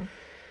 Mm-hmm.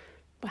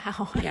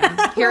 Wow.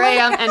 Yeah. Here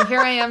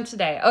I am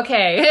today.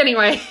 Okay.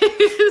 Anyway.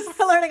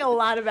 We're learning a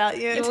lot about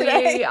you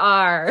today. We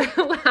are.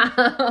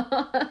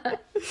 Wow.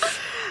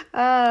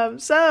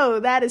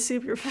 So that is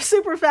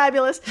super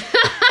fabulous.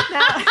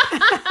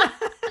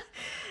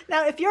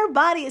 Now, if your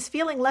body is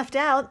feeling left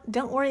out,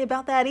 don't worry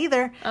about that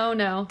either. Oh,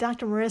 no.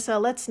 Dr. Marissa,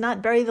 let's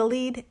not bury the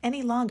lead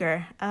any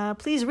longer.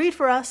 Please read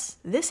for us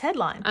this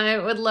headline. I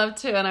would love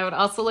to. And I would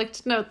also like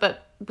to note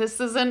that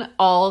this is in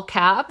all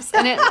caps.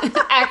 And it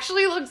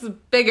actually looks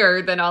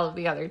bigger than all of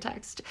the other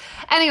text.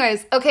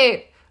 Anyways,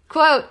 okay,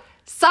 quote,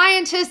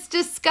 scientists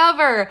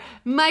discover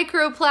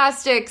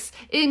microplastics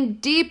in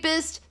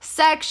deepest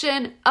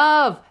section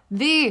of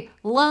the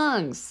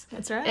lungs.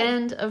 That's right.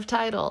 End of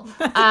title.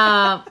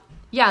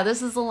 Yeah,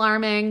 this is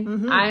alarming.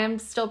 Mm-hmm. I am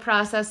still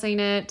processing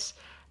it.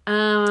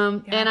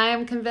 And I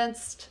am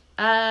convinced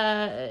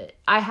I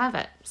have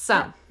it.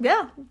 So,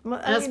 yeah.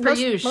 As per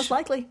usual. Most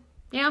likely.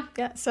 Yeah.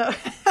 Yeah.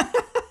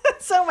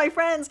 So, my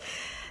friends,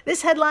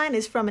 this headline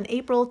is from an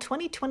April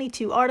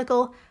 2022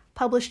 article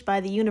published by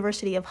the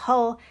University of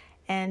Hull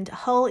and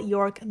Hull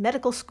York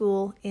Medical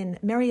School in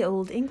merry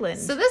old England.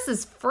 So this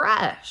is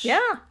fresh. Yeah.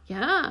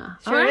 Yeah.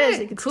 Sure is.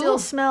 You can still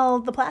smell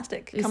the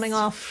plastic coming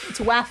off. It's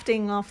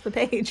wafting off the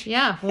page.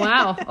 Yeah.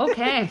 Wow.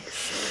 Okay.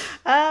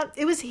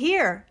 It was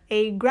here.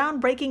 A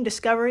groundbreaking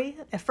discovery,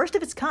 a first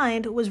of its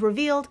kind, was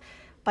revealed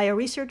by a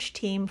research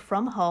team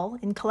from Hull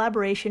in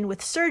collaboration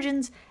with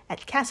surgeons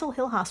at Castle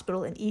Hill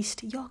Hospital in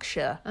East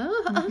Yorkshire.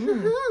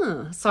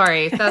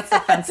 Sorry, that's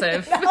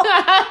offensive.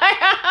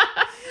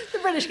 The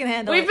British can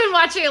handle We've been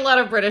watching a lot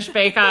of British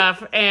Bake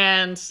Off,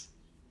 and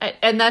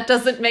that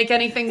doesn't make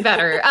anything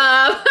better.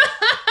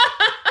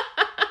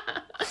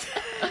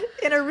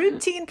 In a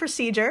routine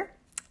procedure,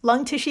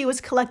 Lung tissue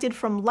was collected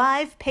from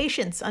live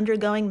patients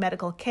undergoing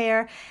medical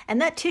care, and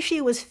that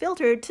tissue was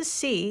filtered to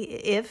see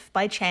if,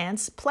 by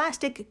chance,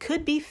 plastic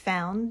could be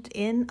found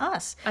in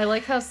us. I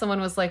like how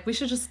someone was like, we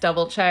should just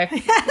double check.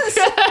 Yes.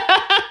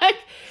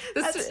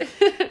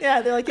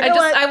 Yeah, they're like, you know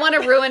what? I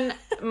want to ruin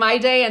my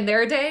day and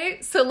their day,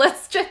 so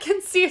let's check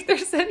and see if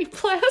there's any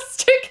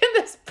plastic in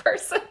this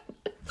person.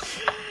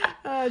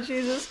 Oh,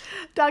 Jesus.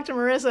 Dr.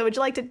 Marissa, would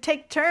you like to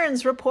take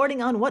turns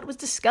reporting on what was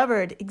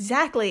discovered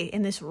exactly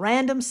in this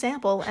random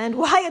sample and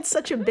why it's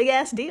such a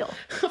big-ass deal?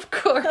 Of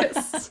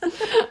course.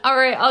 All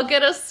right, I'll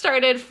get us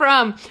started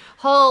from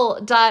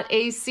hull.ac.uk.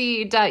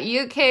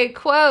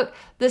 Quote,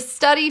 the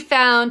study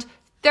found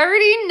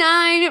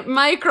 39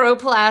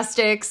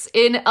 microplastics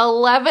in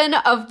 11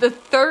 of the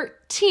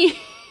 13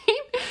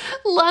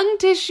 lung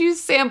tissue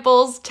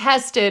samples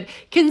tested,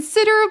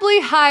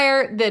 considerably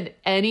higher than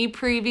any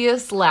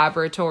previous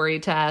laboratory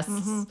tests.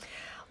 Mm-hmm.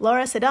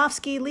 Laura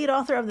Sadowski, lead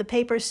author of the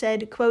paper,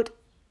 said, quote,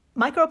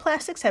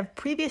 microplastics have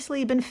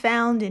previously been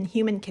found in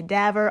human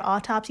cadaver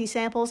autopsy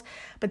samples,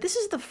 but this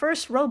is the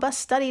first robust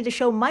study to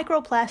show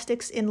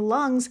microplastics in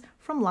lungs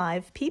from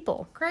live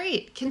people.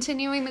 Great.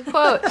 Continuing the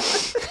quote.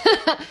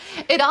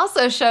 It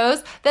also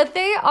shows that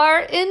they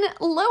are in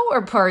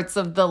lower parts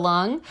of the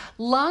lung.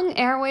 Lung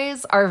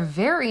airways are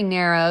very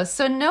narrow,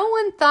 so no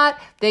one thought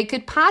they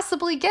could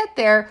possibly get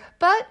there,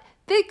 but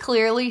they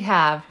clearly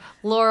have.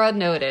 Laura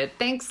noted.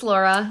 Thanks,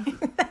 Laura.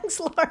 Thanks,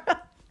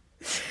 Laura.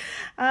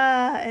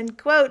 And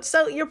quote,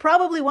 so you're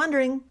probably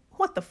wondering,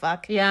 what the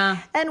fuck? Yeah.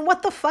 And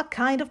what the fuck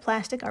kind of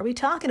plastic are we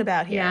talking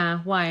about here? Yeah,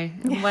 why?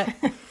 What?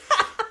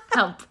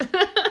 Help.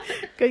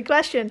 Good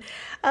question.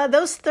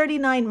 Those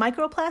 39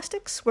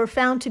 microplastics were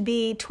found to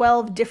be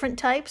 12 different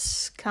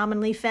types,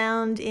 commonly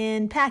found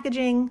in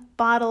packaging,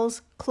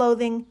 bottles,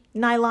 clothing,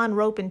 nylon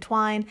rope and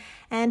twine,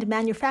 and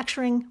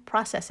manufacturing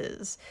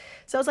processes.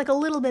 So it's like a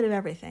little bit of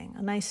everything,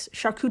 a nice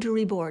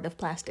charcuterie board of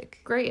plastic.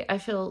 Great. I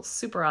feel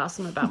super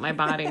awesome about my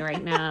body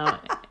right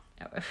now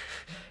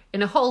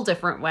in a whole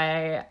different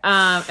way.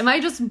 Am I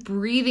just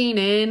breathing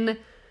in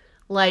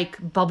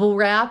like bubble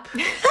wrap?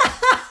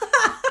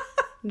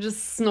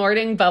 Just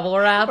snorting bubble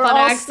wrap on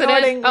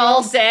accident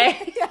all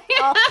day.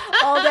 Yeah,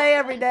 all day,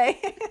 every day.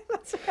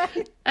 That's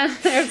right. And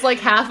there's like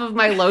half of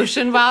my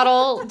lotion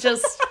bottle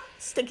just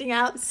sticking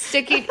out.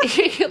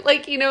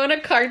 Like, you know, in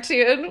a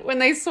cartoon when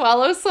they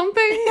swallow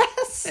something.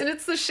 Yes. And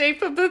it's the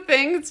shape of the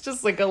thing. It's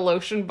just like a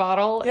lotion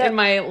bottle in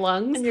my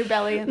lungs. In your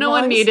belly and No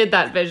lungs. one needed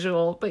that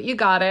visual, but you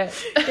got it.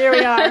 Here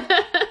we are.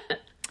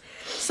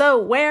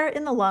 So where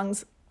in the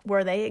lungs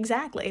were they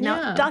exactly? Now,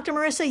 Yeah. Dr.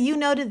 Marissa, you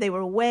noted they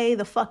were way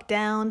the fuck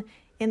down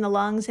in the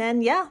lungs,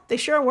 and yeah, they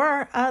sure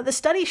were. The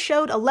study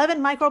showed 11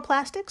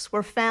 microplastics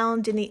were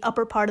found in the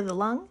upper part of the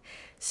lung,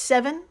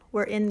 7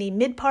 were in the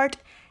mid part,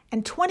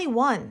 and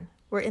 21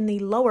 were in the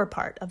lower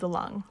part of the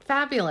lung.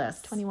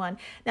 Fabulous. 21.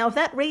 Now, if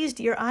that raised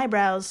your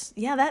eyebrows,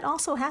 yeah, that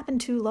also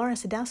happened to Laura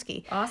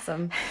Sadowski.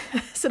 Awesome.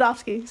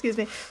 Sadowski, excuse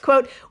me.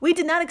 Quote, we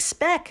did not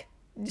expect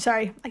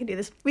to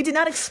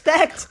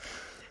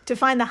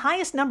find the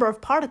highest number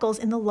of particles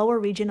in the lower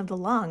region of the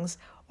lungs,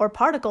 or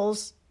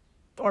particles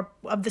or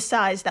of the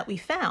size that we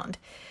found.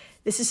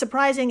 This is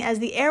surprising as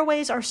the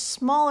airways are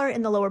smaller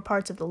in the lower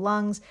parts of the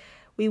lungs.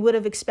 We would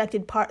have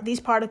expected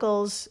these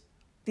particles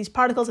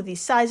of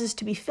these sizes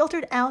to be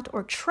filtered out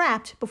or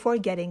trapped before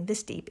getting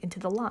this deep into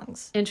the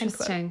lungs.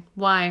 Interesting.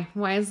 Why?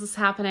 Why is this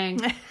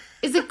happening?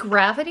 Is it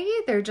gravity?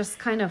 They're just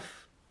kind of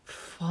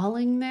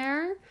falling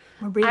there?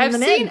 We're breathing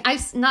them in.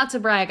 Not to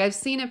brag, I've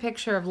seen a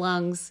picture of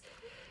lungs.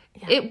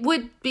 Yeah. It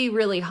would be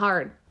really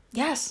hard.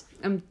 Yes.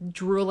 I'm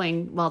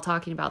drooling while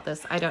talking about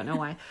this. I don't know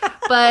why.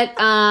 But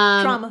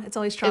trauma. It's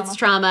always trauma. It's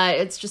trauma.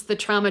 It's just the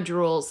trauma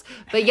drools.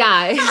 But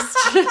yeah,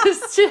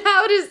 it's just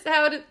how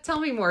did tell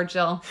me more,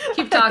 Jill.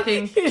 Keep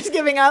talking. You're just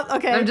giving up?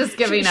 Okay. I'm just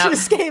giving up. She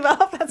just gave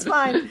up. That's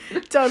fine.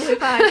 Totally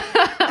fine.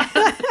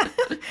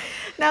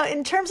 Now,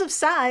 in terms of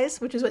size,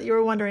 which is what you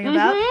were wondering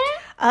about,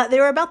 they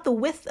were about the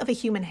width of a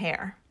human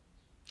hair.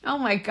 Oh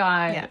my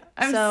God. Yeah.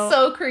 I'm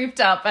so creeped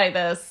out by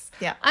this.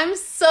 Yeah. I'm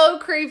so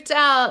creeped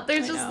out.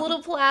 There's just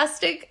little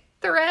plastic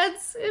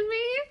threads in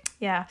me.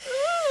 Yeah.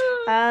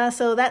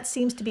 So that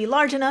seems to be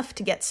large enough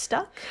to get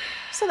stuck.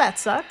 So that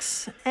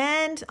sucks.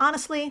 And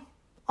honestly,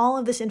 all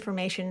of this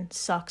information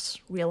sucks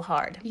real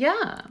hard.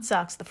 Yeah. It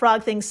sucks. The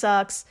frog thing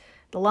sucks.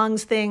 The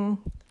lungs thing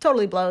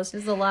totally blows.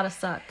 There's a lot of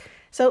suck.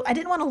 So I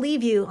didn't want to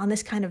leave you on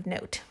this kind of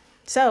note.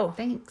 So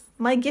thanks.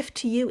 My gift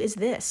to you is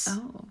this.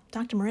 Oh.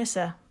 Dr.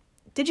 Marissa,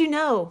 did you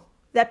know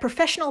that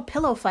professional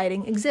pillow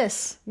fighting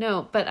exists?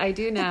 No, but I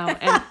do know,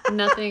 and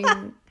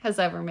nothing has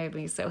ever made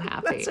me so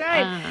happy. That's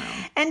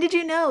right. And did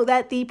you know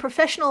that the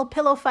professional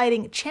pillow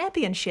fighting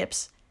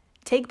championships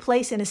take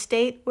place in a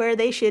state where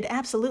they should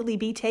absolutely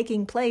be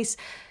taking place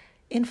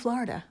in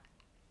Florida?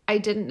 I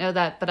didn't know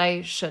that, but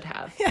I should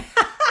have.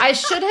 I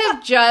should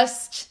have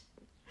just,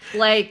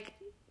 like,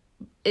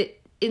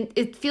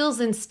 it feels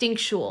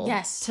instinctual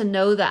to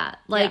know that.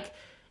 Like,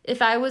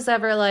 if I was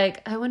ever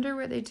like, I wonder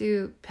where they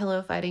do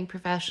pillow fighting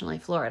professionally,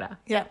 Florida.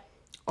 Yeah.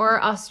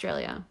 Or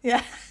Australia.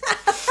 Yeah.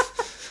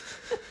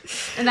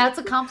 And that's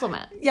a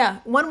compliment. Yeah,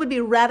 one would be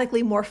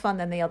radically more fun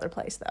than the other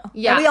place, though.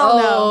 Yeah. And we all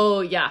know.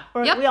 Oh, yeah.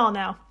 Or we all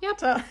know. Yep.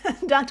 So,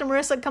 Dr.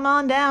 Marissa, come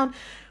on down.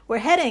 We're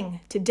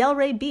heading to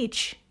Delray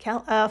Beach,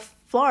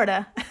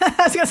 Florida. I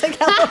was going to say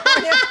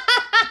California.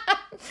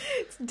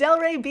 It's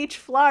Delray Beach,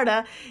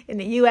 Florida, in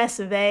the U.S.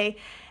 of A.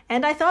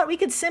 And I thought we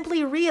could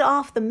simply read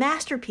off the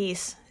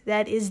masterpiece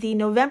that is the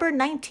November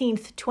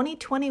 19th,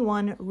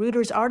 2021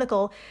 Reuters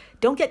article,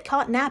 Don't Get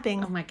Caught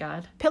Napping. Oh, my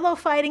God. Pillow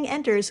Fighting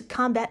Enters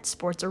Combat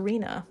Sports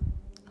Arena.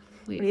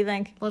 What do you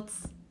think?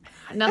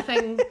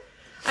 Nothing.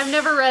 I've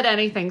never read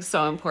anything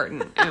so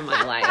important in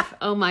my life.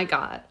 Oh, my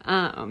God.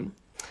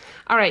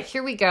 All right,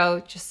 here we go.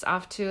 Just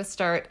off to a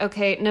start.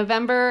 Okay,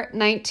 November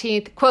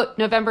 19th, quote,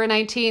 November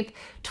 19th,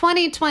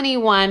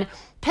 2021,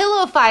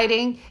 pillow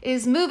fighting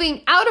is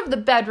moving out of the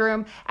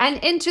bedroom and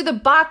into the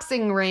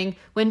boxing ring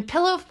when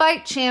Pillow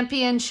Fight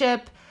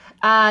Championship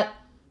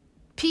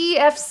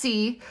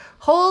PFC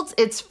holds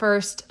its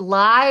first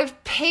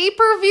live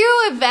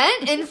pay-per-view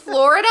event in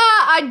Florida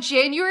on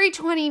January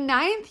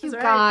 29th, you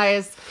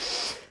guys.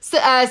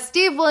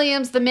 Steve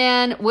Williams, the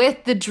man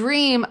with the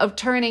dream of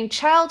turning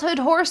childhood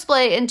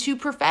horseplay into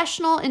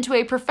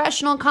a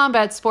professional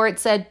combat sport,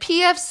 said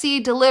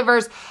PFC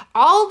delivers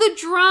all the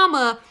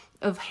drama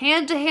of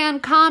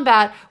hand-to-hand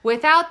combat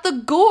without the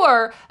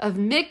gore of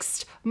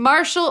mixed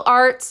martial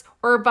arts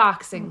or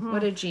boxing. Mm-hmm.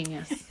 What a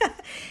genius.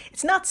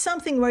 It's not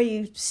something where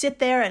you sit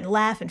there and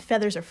laugh and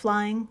feathers are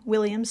flying,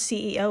 Williams,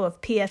 CEO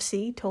of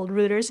PFC, told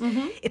Reuters.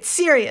 Mm-hmm. It's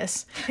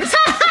serious.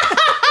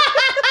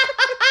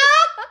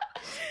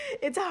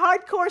 It's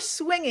hardcore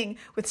swinging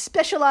with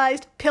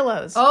specialized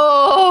pillows.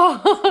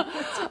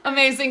 Oh,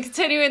 amazing.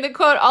 Continuing the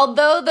quote,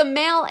 although the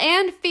male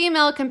and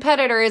female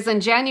competitors in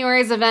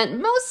January's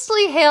event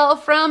mostly hail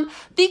from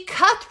the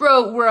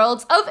cutthroat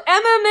worlds of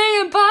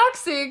MMA and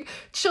boxing,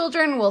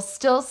 children will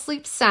still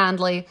sleep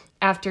soundly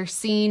after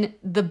seeing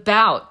the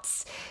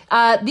bouts.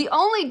 The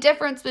only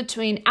difference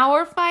between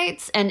our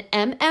fights and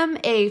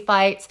MMA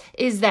fights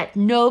is that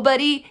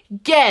nobody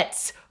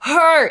gets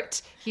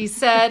hurt, he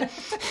said.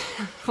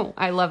 Oh,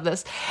 I love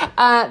this.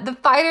 The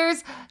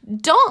fighters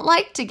don't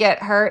like to get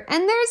hurt,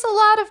 and there's a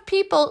lot of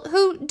people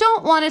who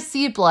don't want to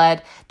see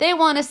blood. They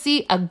want to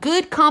see a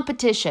good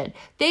competition.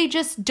 They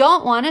just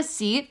don't want to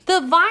see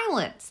the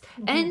violence.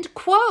 Mm-hmm. End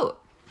quote.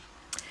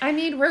 I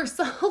mean, we're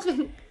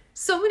solving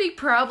so many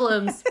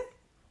problems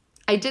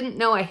I didn't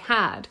know I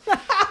had.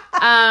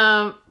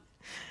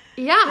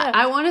 Yeah,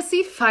 I want to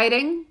see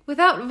fighting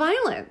without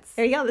violence.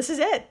 There you go. This is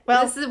it.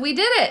 Well, we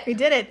did it. We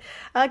did it.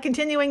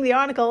 Continuing the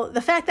article,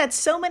 the fact that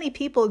so many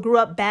people grew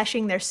up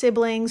bashing their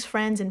siblings,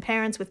 friends, and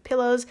parents with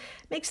pillows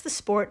makes the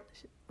sport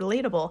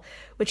relatable,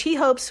 which he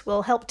hopes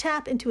will help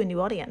tap into a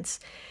new audience.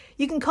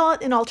 You can call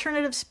it an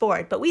alternative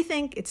sport, but we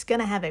think it's going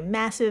to have a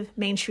massive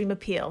mainstream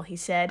appeal, he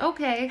said.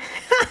 Okay.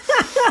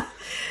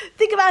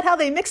 Think about how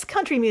they mixed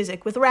country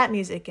music with rap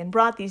music and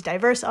brought these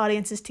diverse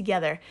audiences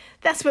together.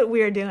 That's what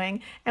we're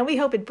doing, and we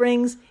hope it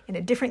brings in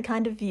a different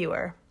kind of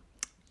viewer.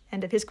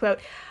 End of his quote.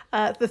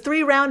 The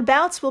 3-round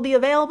bouts will be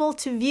available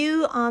to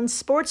view on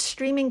sports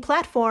streaming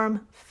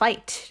platform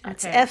Fight.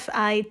 That's okay.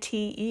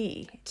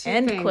 F-I-T-E.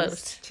 End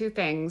quote. Two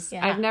things.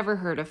 Yeah. I've never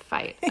heard of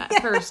Fight,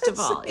 first of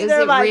all. Is it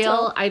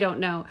real? I don't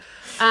know.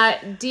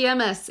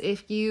 DM us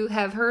if you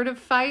have heard of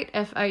Fight,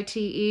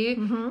 F-I-T-E,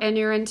 and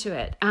you're into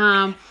it.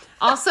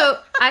 Also,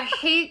 I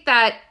hate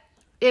that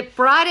it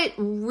brought it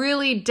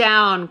really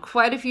down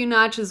quite a few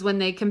notches when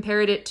they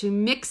compared it to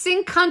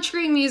mixing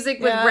country music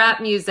with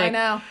rap music. I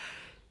know.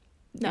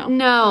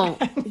 No,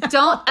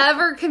 don't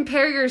ever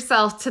compare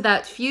yourself to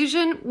that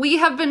fusion. We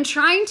have been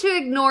trying to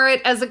ignore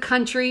it as a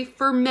country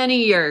for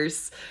many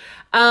years.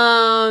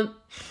 But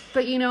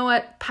you know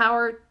what?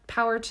 Power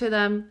to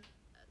them.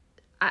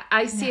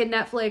 I see a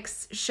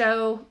Netflix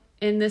show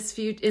in this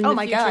future. Oh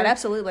my God,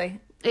 absolutely.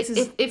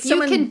 If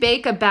you can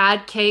bake a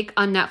bad cake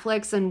on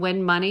Netflix and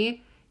win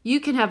money,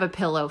 you can have a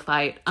pillow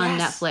fight on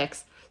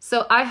Netflix.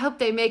 So I hope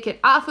they make it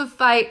off of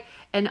Fight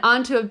and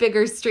onto a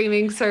bigger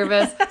streaming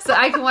service so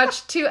I can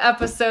watch 2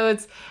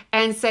 episodes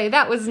and say,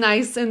 that was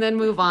nice, and then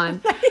move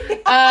on.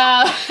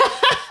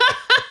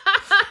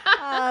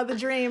 The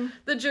dream.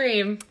 The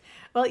dream.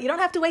 Well, you don't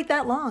have to wait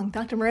that long,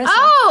 Dr. Marissa.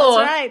 Oh!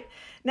 That's right.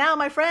 Now,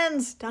 my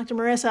friends, Dr.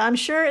 Marissa, I'm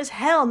sure as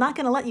hell not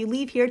going to let you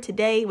leave here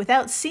today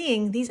without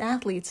seeing these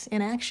athletes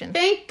in action.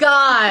 Thank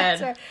God.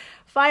 That's right.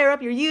 Fire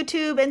up your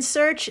YouTube and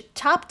search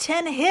Top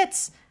 10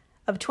 Hits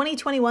of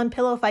 2021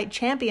 Pillow Fight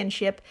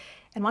Championship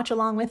and watch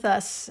along with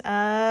us.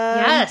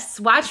 Yes,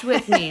 watch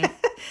with me.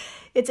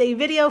 It's a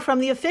video from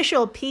the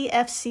official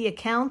PFC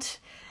account.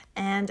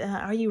 And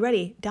are you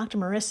ready, Dr.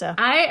 Marissa?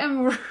 I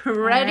am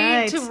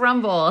ready to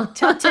rumble.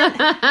 Top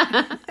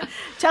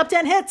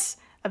 10 hits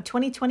of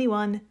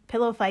 2021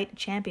 Pillow Fight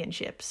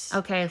Championships.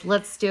 Okay,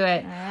 let's do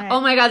it. Right. Oh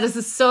my God, this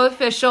is so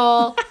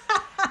official.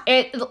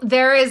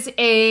 There is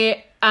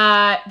a,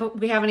 but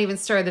we haven't even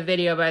started the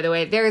video, by the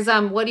way. There's,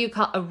 what do you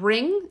call a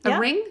ring? A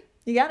ring?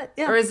 You got it,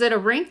 yeah. Or is it a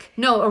rink?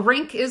 No, a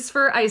rink is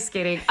for ice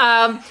skating.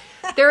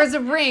 There is a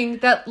ring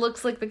that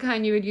looks like the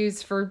kind you would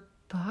use for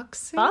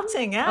Boxing?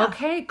 Boxing, yeah.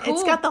 Okay, cool.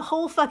 It's got the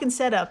whole fucking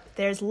setup.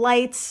 There's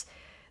lights.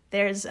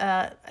 There's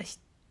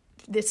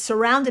it's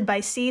surrounded by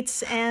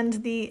seats and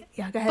the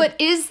go ahead. But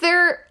is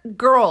there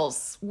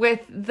girls with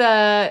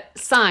the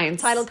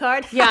signs? Title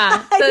card?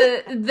 Yeah.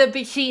 The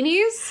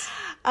bikinis?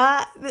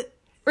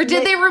 Or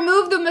did they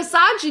remove the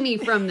misogyny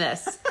from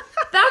this?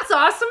 That's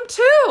awesome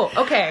too.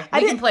 Okay,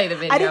 we can play the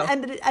video.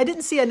 I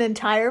didn't see an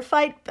entire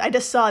fight. I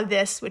just saw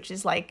this, which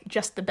is like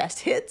just the best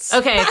hits.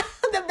 Okay.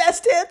 The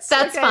best hits.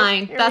 That's okay,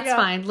 fine. That's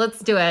fine. Let's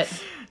do it.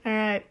 All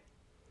right.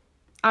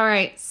 All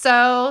right.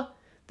 So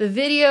the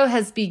video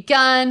has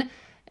begun.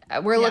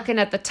 We're looking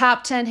at the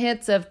top 10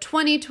 hits of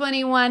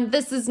 2021.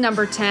 This is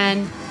number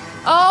 10.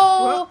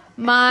 Oh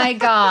my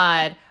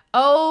God.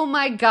 Oh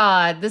my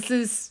God. This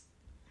is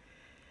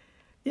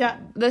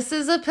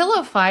a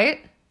pillow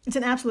fight. It's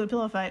an absolute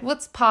pillow fight.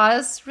 Let's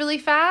pause really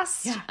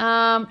fast.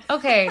 Yeah.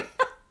 Okay.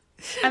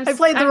 I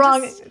played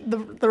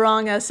the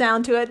wrong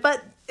sound to it,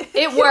 but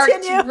it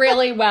worked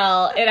really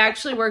well. It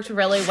actually worked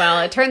really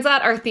well. It turns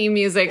out our theme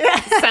music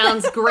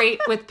sounds great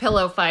with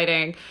pillow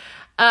fighting.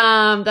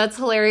 That's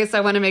hilarious.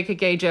 I want to make a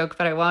gay joke,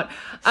 but I won't.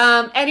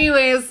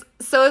 Anyways,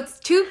 so it's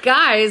two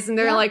guys and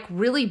they're like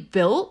really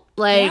built.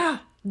 Like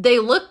they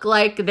look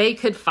like they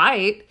could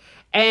fight.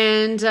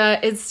 And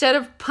instead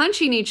of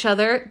punching each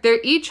other, they're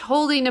each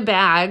holding a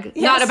bag.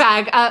 Yes. Not a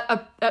bag,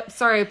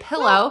 a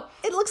pillow. Well,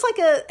 it looks like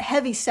a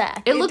heavy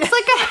sack. It looks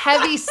like a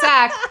heavy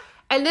sack.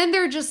 And then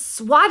they're just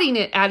swatting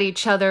it at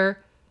each other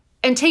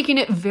and taking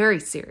it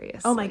very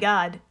serious. Oh my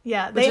God.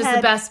 Yeah. Which is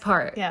the best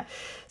part. Yeah.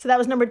 So that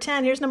was number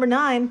 10. Here's number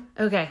 9.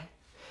 Okay.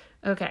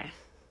 The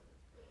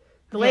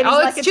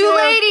ladies it's two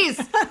ladies.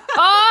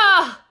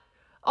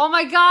 Oh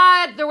my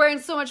God. They're wearing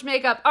so much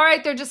makeup. All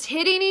right. They're just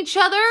hitting each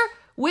other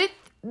with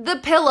the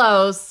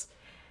pillows.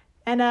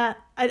 And I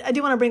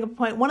do want to bring up a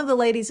point. One of the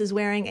ladies is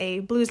wearing a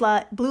Blue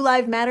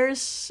Lives Matter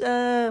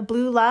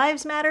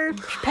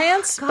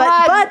pants,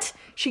 but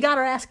she got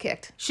her ass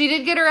kicked. She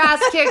did get her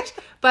ass kicked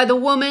by the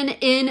woman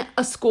in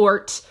a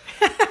skirt.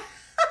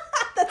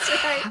 That's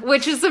right.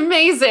 Which is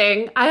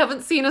amazing. I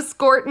haven't seen a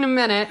skirt in a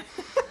minute.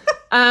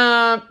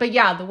 But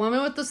yeah, the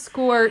woman with the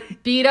skirt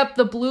beat up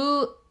the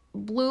Blue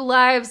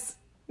Lives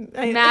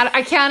Matter.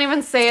 I can't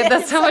even say it.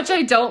 That's how much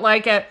I don't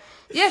like it.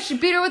 Yeah, she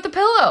beat her with the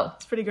pillow.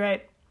 It's pretty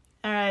great.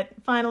 All right.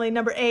 Finally,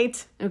 number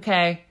 8.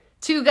 Okay.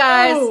 Two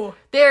guys. Oh.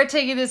 They're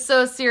taking this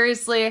so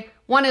seriously.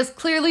 One is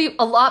clearly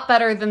a lot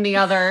better than the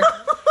other.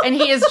 And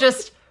he is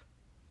just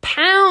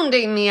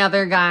pounding the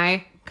other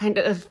guy. Kind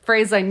of a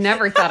phrase I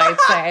never thought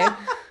I'd say.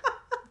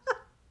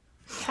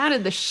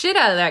 Pounded the shit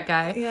out of that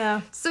guy.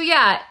 Yeah. So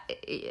yeah,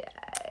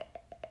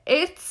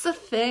 it's a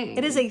thing.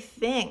 It is a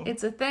thing.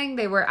 It's a thing.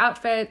 They wear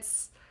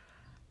outfits.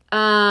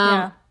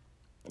 Yeah.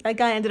 That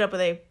guy ended up with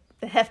a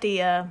hefty,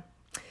 what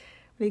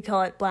do you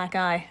call it, black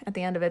eye at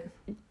the end of it.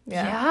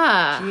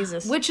 Yeah.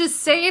 Jesus. Which is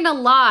saying a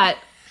lot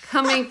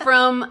coming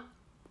from,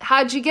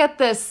 how'd you get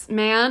this,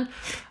 man?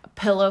 A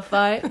pillow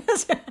fight.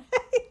 That's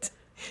right.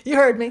 You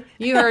heard me.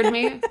 You heard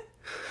me.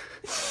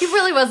 He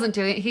really wasn't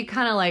doing it. He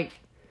kind of like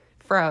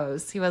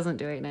froze. He wasn't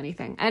doing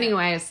anything.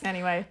 Anyways.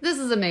 Anyway. This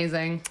is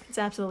amazing. It's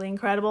absolutely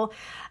incredible.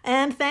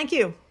 And thank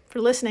you for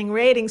listening,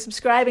 rating,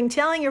 subscribing,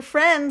 telling your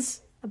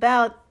friends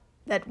about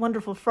that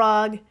wonderful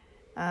frog.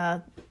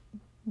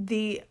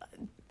 The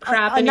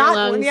crap in your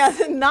lungs. Yeah,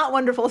 the not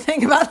wonderful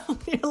thing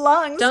about your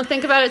lungs. Don't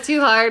think about it too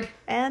hard.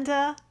 And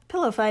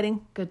pillow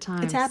fighting. Good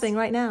times. It's happening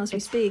right now as we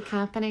speak.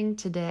 Happening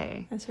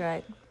today. That's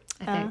right.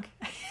 I think.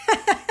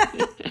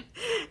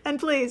 And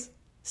please,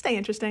 stay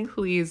interesting.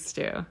 Please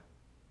do.